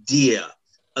idea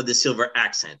of the silver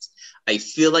accents. I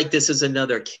feel like this is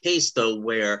another case though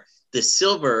where the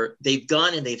silver, they've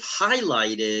gone and they've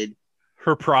highlighted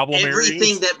her problem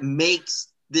everything that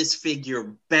makes this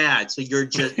figure bad. So your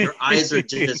eyes are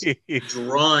just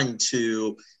drawn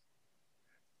to.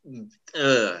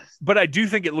 But I do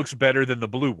think it looks better than the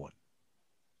blue one.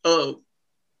 Oh.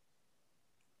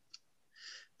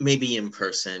 Maybe in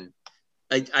person.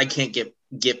 I can't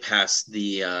get past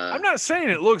the I'm not saying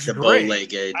it looks great.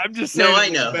 Bow-legged. I'm just saying I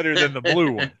know. It's better than the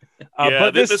blue one.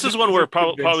 But this is one where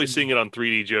probably seeing it on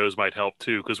 3D Joe's might help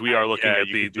too, because we are looking at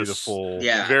the full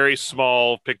very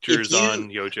small pictures on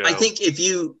Yojo. I think if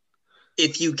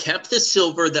you kept the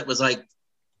silver that was like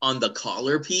on the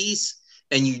collar piece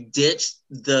and you ditched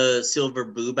the silver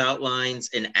boob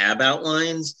outlines and ab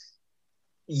outlines,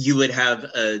 you would have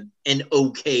an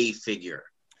okay figure.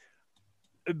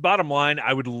 Bottom line,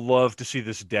 I would love to see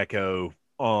this deco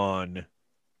on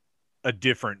a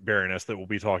different Baroness that we'll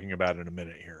be talking about in a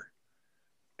minute here.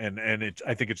 And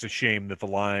I think it's a shame that the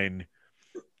line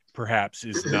perhaps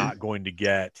is not going to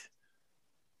get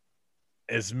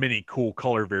as many cool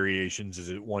color variations as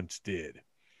it once did.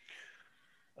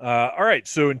 All right,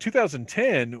 so in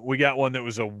 2010, we got one that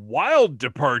was a wild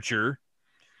departure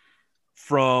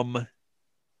from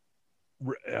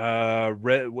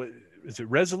is it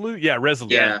Resolute? Yeah,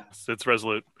 Resolute. Yeah, it's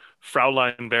Resolute.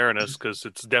 Fraulein Baroness, because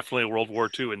it's definitely World War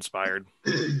II inspired.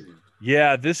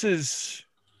 Yeah, this is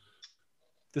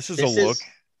a look.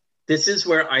 This is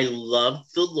where I love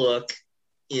the look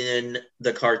in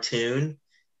the cartoon,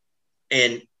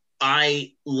 and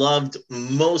I loved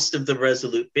most of the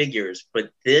Resolute figures,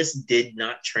 but this did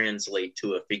not translate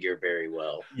to a figure very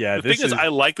well. Yeah, the thing is, I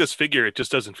like this figure. It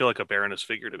just doesn't feel like a Baroness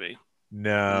figure to me.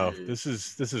 No, this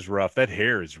is rough. That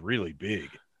hair is really big.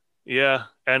 Yeah,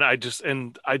 and I don't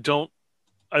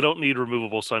need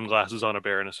removable sunglasses on a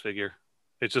Baroness figure.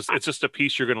 It's just a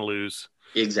piece you're going to lose.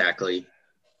 Exactly.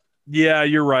 Yeah,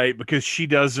 you're right, because she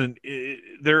doesn't.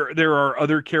 There are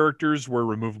other characters where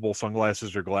removable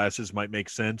sunglasses or glasses might make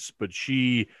sense, but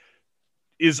she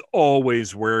is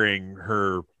always wearing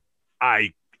her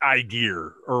eye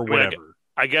gear or whatever.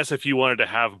 I guess if you wanted to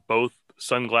have both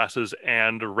sunglasses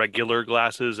and regular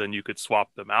glasses and you could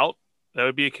swap them out, that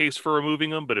would be a case for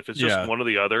removing them. But if it's just one or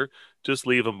the other, just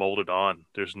leave them molded on.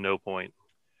 There's no point.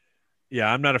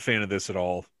 Yeah, I'm not a fan of this at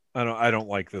all. I don't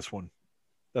like this one.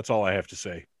 That's all I have to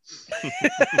say.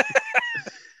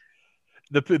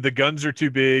 The guns are too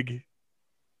big,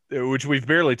 which we've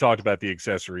barely talked about the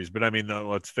accessories, but I mean,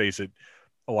 let's face it,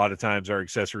 a lot of times our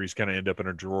accessories kind of end up in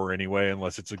a drawer anyway,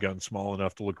 unless it's a gun small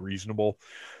enough to look reasonable.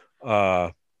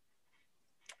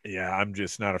 Yeah, I'm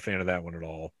just not a fan of that one at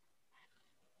all.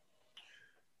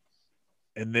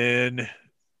 And then,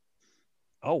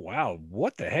 oh wow,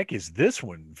 what the heck is this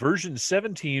one? Version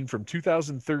 17 from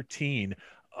 2013.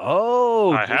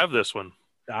 Oh, I have this one.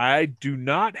 I do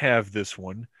not have this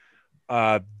one.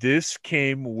 This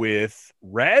came with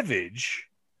Ravage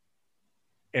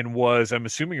and I'm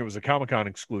assuming it was a Comic-Con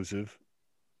exclusive.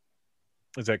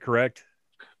 Is that correct?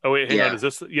 Oh, wait, hang on. Is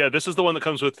this? Yeah, this is the one that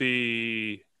comes with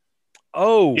the...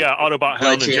 Oh. Yeah, Autobot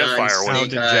Hound and Jetfire.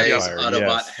 Snake Eyes,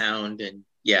 Autobot Hound, and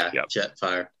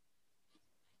Jetfire.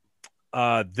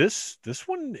 This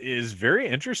one is very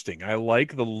interesting. I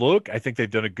like the look. I think they've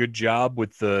done a good job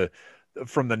with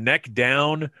from the neck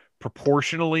down.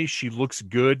 Proportionally, she looks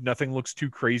good. Nothing looks too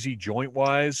crazy joint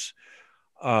wise.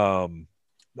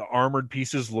 The armored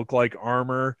pieces look like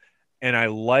armor, and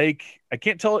I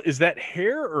can't tell, is that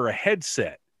hair or a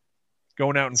headset?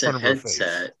 going out in It's front a of her face.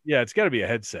 headset. Yeah, it's got to be a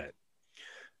headset.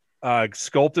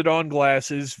 Sculpted on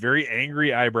glasses, very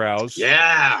angry eyebrows.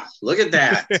 Yeah, look at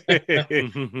that.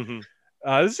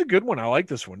 This is a good one. I like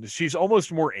this one. She's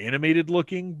almost more animated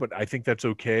looking, but I think that's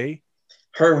okay.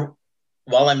 Her,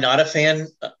 while I'm not a fan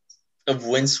of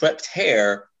windswept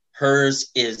hair, hers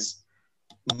is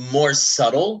more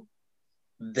subtle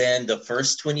than the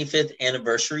first 25th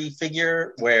anniversary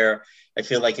figure, where I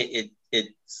feel like it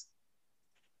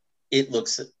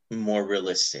looks more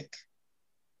realistic.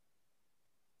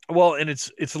 Well, and it's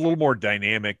a little more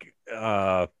dynamic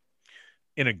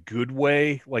in a good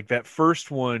way. Like that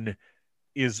first one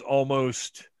is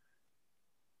almost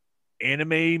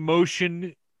anime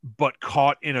motion, but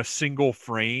caught in a single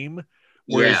frame.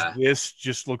 Whereas this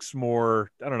just looks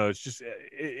more, I don't know,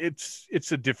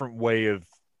 it's a different way of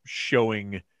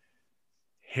showing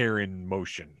hair in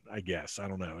motion, I guess. I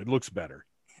don't know. It looks better.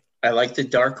 I like the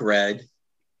dark red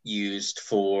used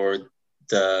for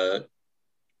the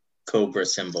Cobra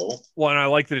symbol. Well, and I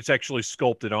like that it's actually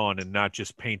sculpted on and not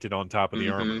just painted on top of the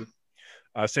armor.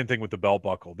 Same thing with the belt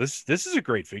buckle. This is a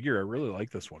great figure. I really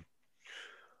like this one.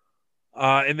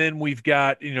 And then we've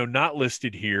got, not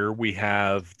listed here, we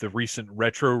have the recent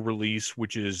retro release,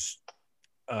 which is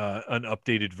an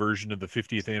updated version of the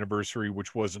 50th anniversary,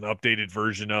 which was an updated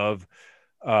version of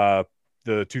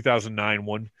the 2009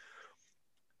 one.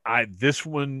 This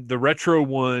one, the retro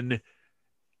one,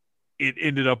 it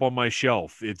ended up on my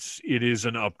shelf. It is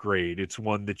an upgrade. It's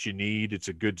one that you need. It's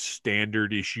a good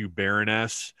standard issue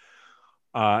Baroness.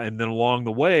 And then along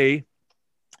the way,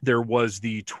 there was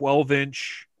the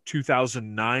 12-inch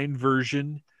 2009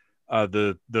 version,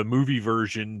 the movie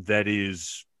version that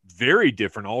is very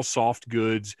different, all soft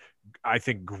goods. I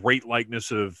think great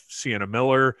likeness of Sienna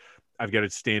Miller. I've got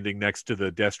it standing next to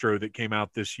the Destro that came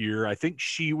out this year. I think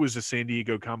she was a San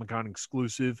Diego Comic-Con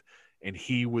exclusive, and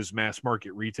he was mass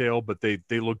market retail, but they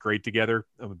look great together.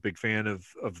 I'm a big fan of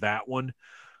that one.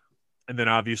 And then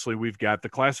obviously we've got the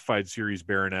Classified Series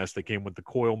Baroness that came with the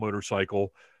coil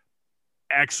motorcycle.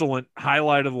 Excellent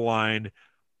highlight of the line.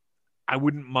 I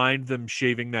wouldn't mind them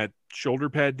shaving that shoulder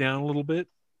pad down a little bit.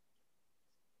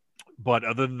 But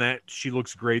other than that, she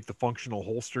looks great. The functional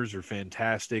holsters are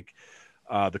fantastic.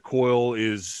 The coil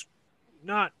is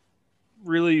not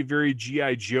really very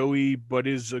G.I. Joey, but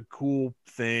is a cool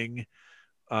thing.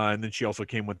 And then she also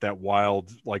came with that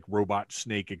wild, like, robot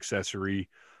snake accessory.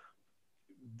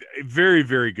 Very,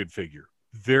 very good figure.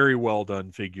 Very well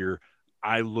done figure.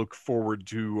 I look forward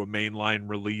to a mainline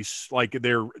release. Like,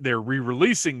 they're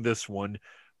re-releasing this one,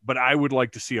 but I would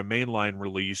like to see a mainline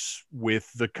release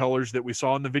with the colors that we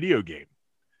saw in the video game.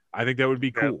 I think that would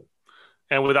be cool.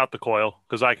 And without the coil,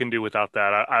 because I can do without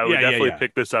that. I would definitely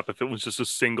pick this up if it was just a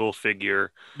single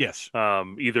figure. Yes.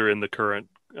 Either in the current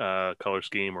color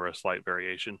scheme or a slight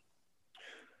variation.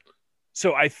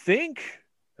 So I think...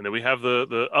 And then we have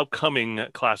the upcoming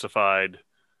Classified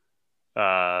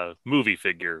movie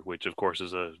figure, which of course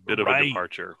is a bit of a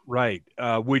departure. Right.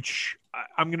 Which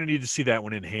I'm going to need to see that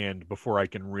one in hand before I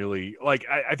can really... Like,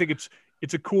 I think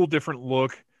it's a cool, different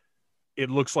look. It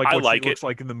looks like what it looks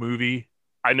like in the movie.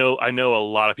 I know a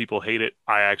lot of people hate it.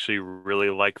 I actually really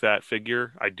like that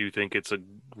figure. I do think it's a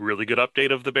really good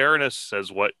update of the Baroness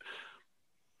as what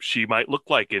she might look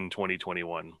like in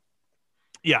 2021.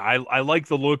 Yeah, I like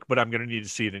the look, but I'm going to need to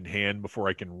see it in hand before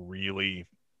I can really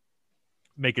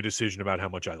make a decision about how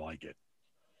much I like it.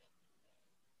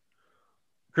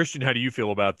 Christian, how do you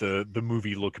feel about the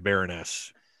movie look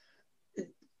Baroness?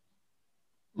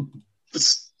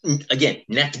 Again,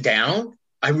 neck down.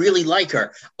 I really like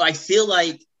her. I feel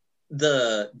like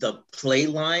the play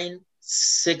line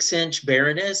 6-inch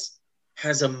Baroness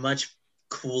has a much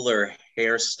cooler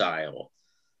hairstyle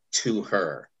to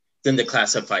her than the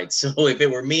Classified. So if it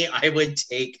were me, I would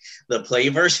take the play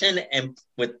version and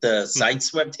with the side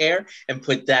swept hair and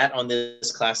put that on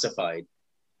this Classified.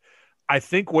 I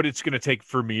think what it's going to take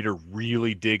for me to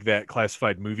really dig that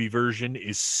Classified movie version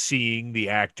is seeing the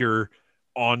actor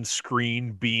on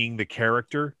screen being the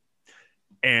character.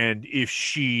 And if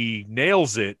she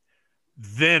nails it,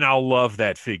 then I'll love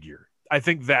that figure. I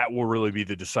think that will really be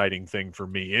the deciding thing for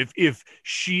me. If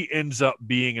she ends up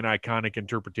being an iconic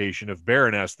interpretation of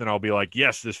Baroness, then I'll be like,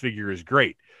 yes, this figure is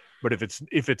great. But if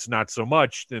it's not so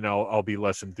much, then I'll be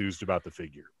less enthused about the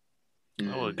figure.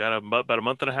 Oh, we got about a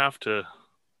month and a half to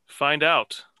find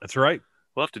out. That's right.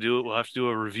 We'll have to do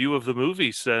a review of the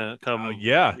movies come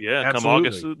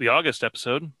absolutely. Come the August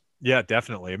episode. Yeah,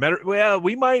 definitely.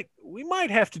 We might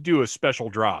have to do a special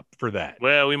drop for that.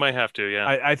 Well, we might have to. Yeah,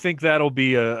 I think that'll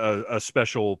be a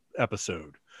special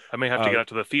episode. I may have to get out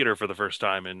to the theater for the first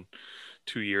time in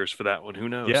 2 years for that one. Who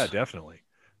knows? Yeah, definitely.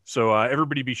 So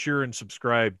everybody be sure and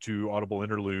subscribe to Audible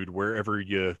Interlude wherever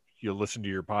you listen to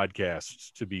your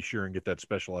podcasts to be sure and get that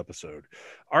special episode.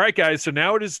 All right, guys. So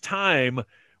now it is time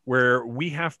where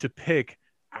we have to pick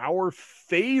our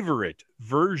favorite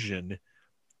version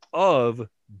of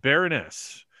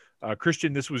Baroness.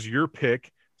 Christian, this was your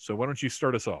pick. So why don't you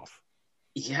start us off?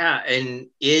 Yeah, and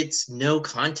it's no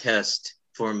contest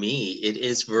for me. It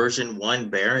is version 1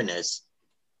 Baroness.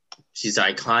 She's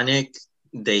iconic.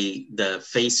 The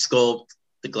face sculpt,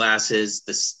 the glasses,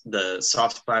 the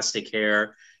soft plastic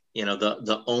hair. You know,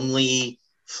 the only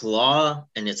flaw,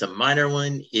 and it's a minor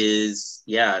one, is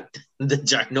the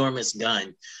ginormous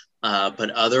gun. But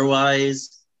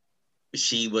otherwise,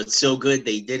 she was so good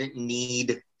they didn't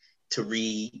need to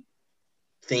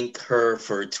rethink her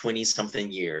for 20-something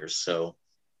years.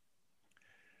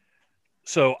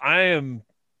 So I am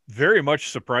very much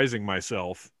surprising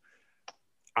myself.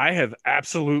 I have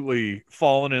absolutely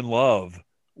fallen in love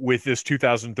with this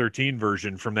 2013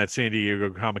 version from that San Diego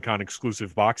Comic-Con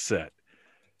exclusive box set.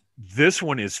 This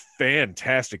one is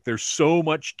fantastic. There's so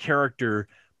much character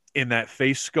in that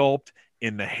face sculpt,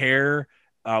 in the hair.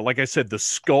 Like I said, the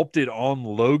sculpted on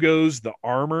logos, the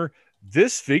armor.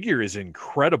 This figure is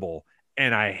incredible.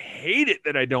 And I hate it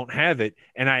that I don't have it.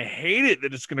 And I hate it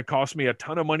that it's going to cost me a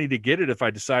ton of money to get it if I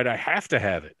decide I have to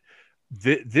have it.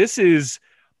 This is,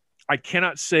 I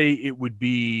cannot say it would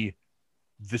be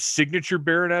the signature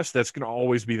Baroness. That's going to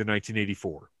always be the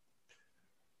 1984.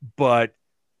 But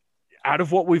out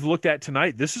of what we've looked at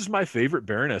tonight, this is my favorite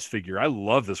Baroness figure. I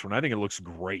love this one. I think it looks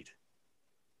great.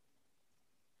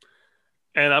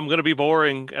 And I'm going to be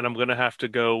boring, and I'm going to have to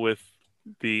go with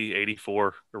the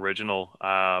 84 original.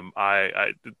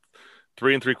 I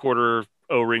 3 3/4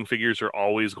 O-ring figures are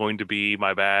always going to be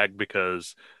my bag,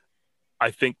 because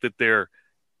I think that they're,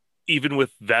 even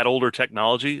with that older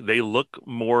technology, they look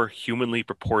more humanly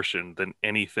proportioned than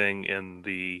anything in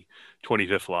the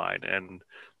 25th line. And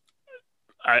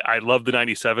I love the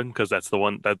 97 because that's the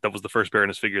one that was the first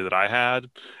Baroness figure that I had,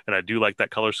 and I do like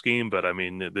that color scheme. But I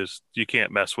mean, you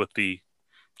can't mess with the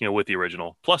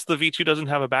original. Plus, the V2 doesn't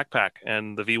have a backpack,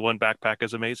 and the V1 backpack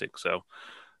is amazing. So,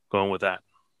 going with that.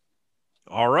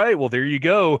 All right. Well, there you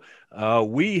go.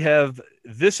 We have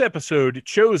this episode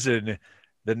chosen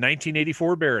the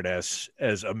 1984 Baroness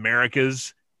as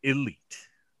America's Elite.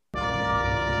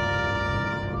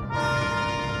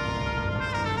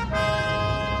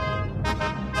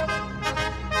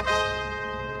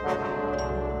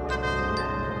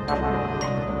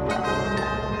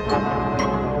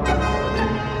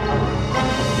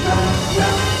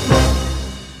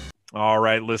 All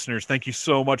right, listeners, thank you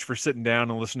so much for sitting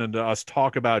down and listening to us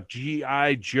talk about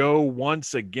G.I. Joe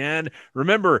once again.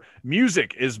 Remember,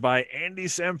 music is by Andy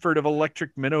Samford of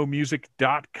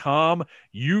electricminnowmusic.com.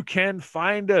 You can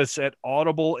find us at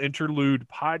Audible Interlude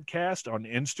Podcast on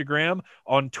Instagram,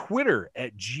 on Twitter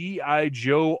at G.I.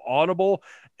 Joe Audible.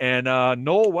 And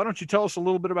Noel, why don't you tell us a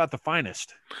little bit about The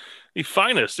Finest? The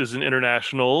Finest is an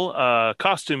international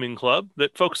costuming club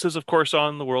that focuses, of course,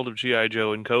 on the world of G.I.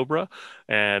 Joe and Cobra.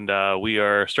 And we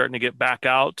are starting to get back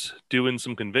out doing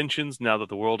some conventions now that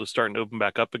the world is starting to open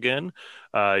back up again.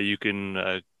 You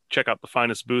can check out the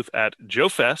Finest booth at Joe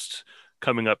Fest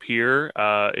coming up here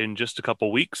in just a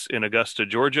couple weeks in Augusta,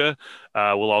 Georgia.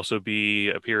 We'll also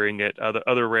be appearing at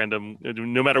other random,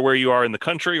 no matter where you are in the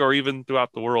country or even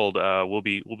throughout the world, we'll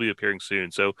be appearing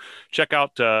soon. So check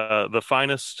out The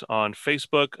Finest on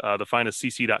Facebook,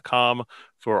 thefinestcc.com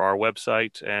for our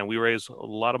website. And we raise a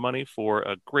lot of money for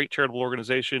a great charitable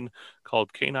organization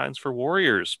called Canines for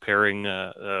Warriors, pairing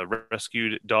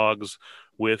rescued dogs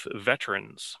with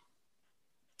veterans.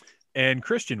 And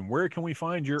Christian, where can we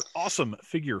find your awesome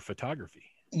figure photography?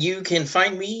 You can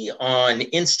find me on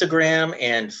Instagram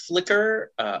and Flickr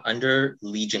under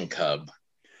Legion Cub.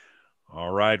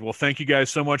 All right. Well, thank you guys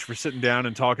so much for sitting down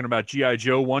and talking about G.I.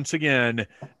 Joe once again.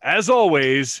 As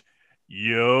always,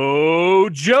 Yo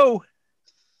Joe.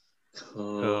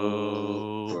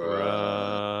 Cobra.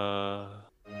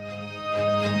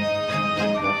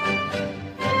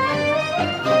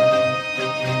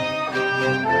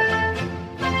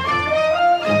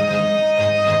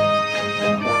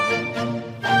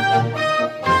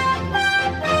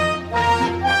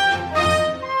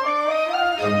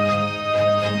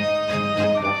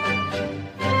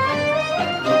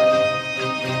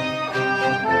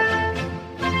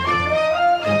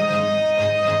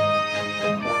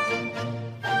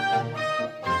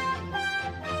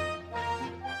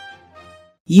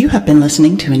 You have been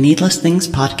listening to a Needless Things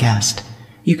podcast.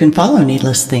 You can follow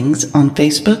Needless Things on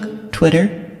Facebook, Twitter,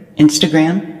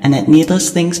 Instagram, and at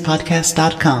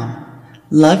needlessthingspodcast.com.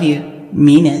 Love you.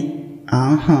 Mean it.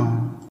 Uh-huh.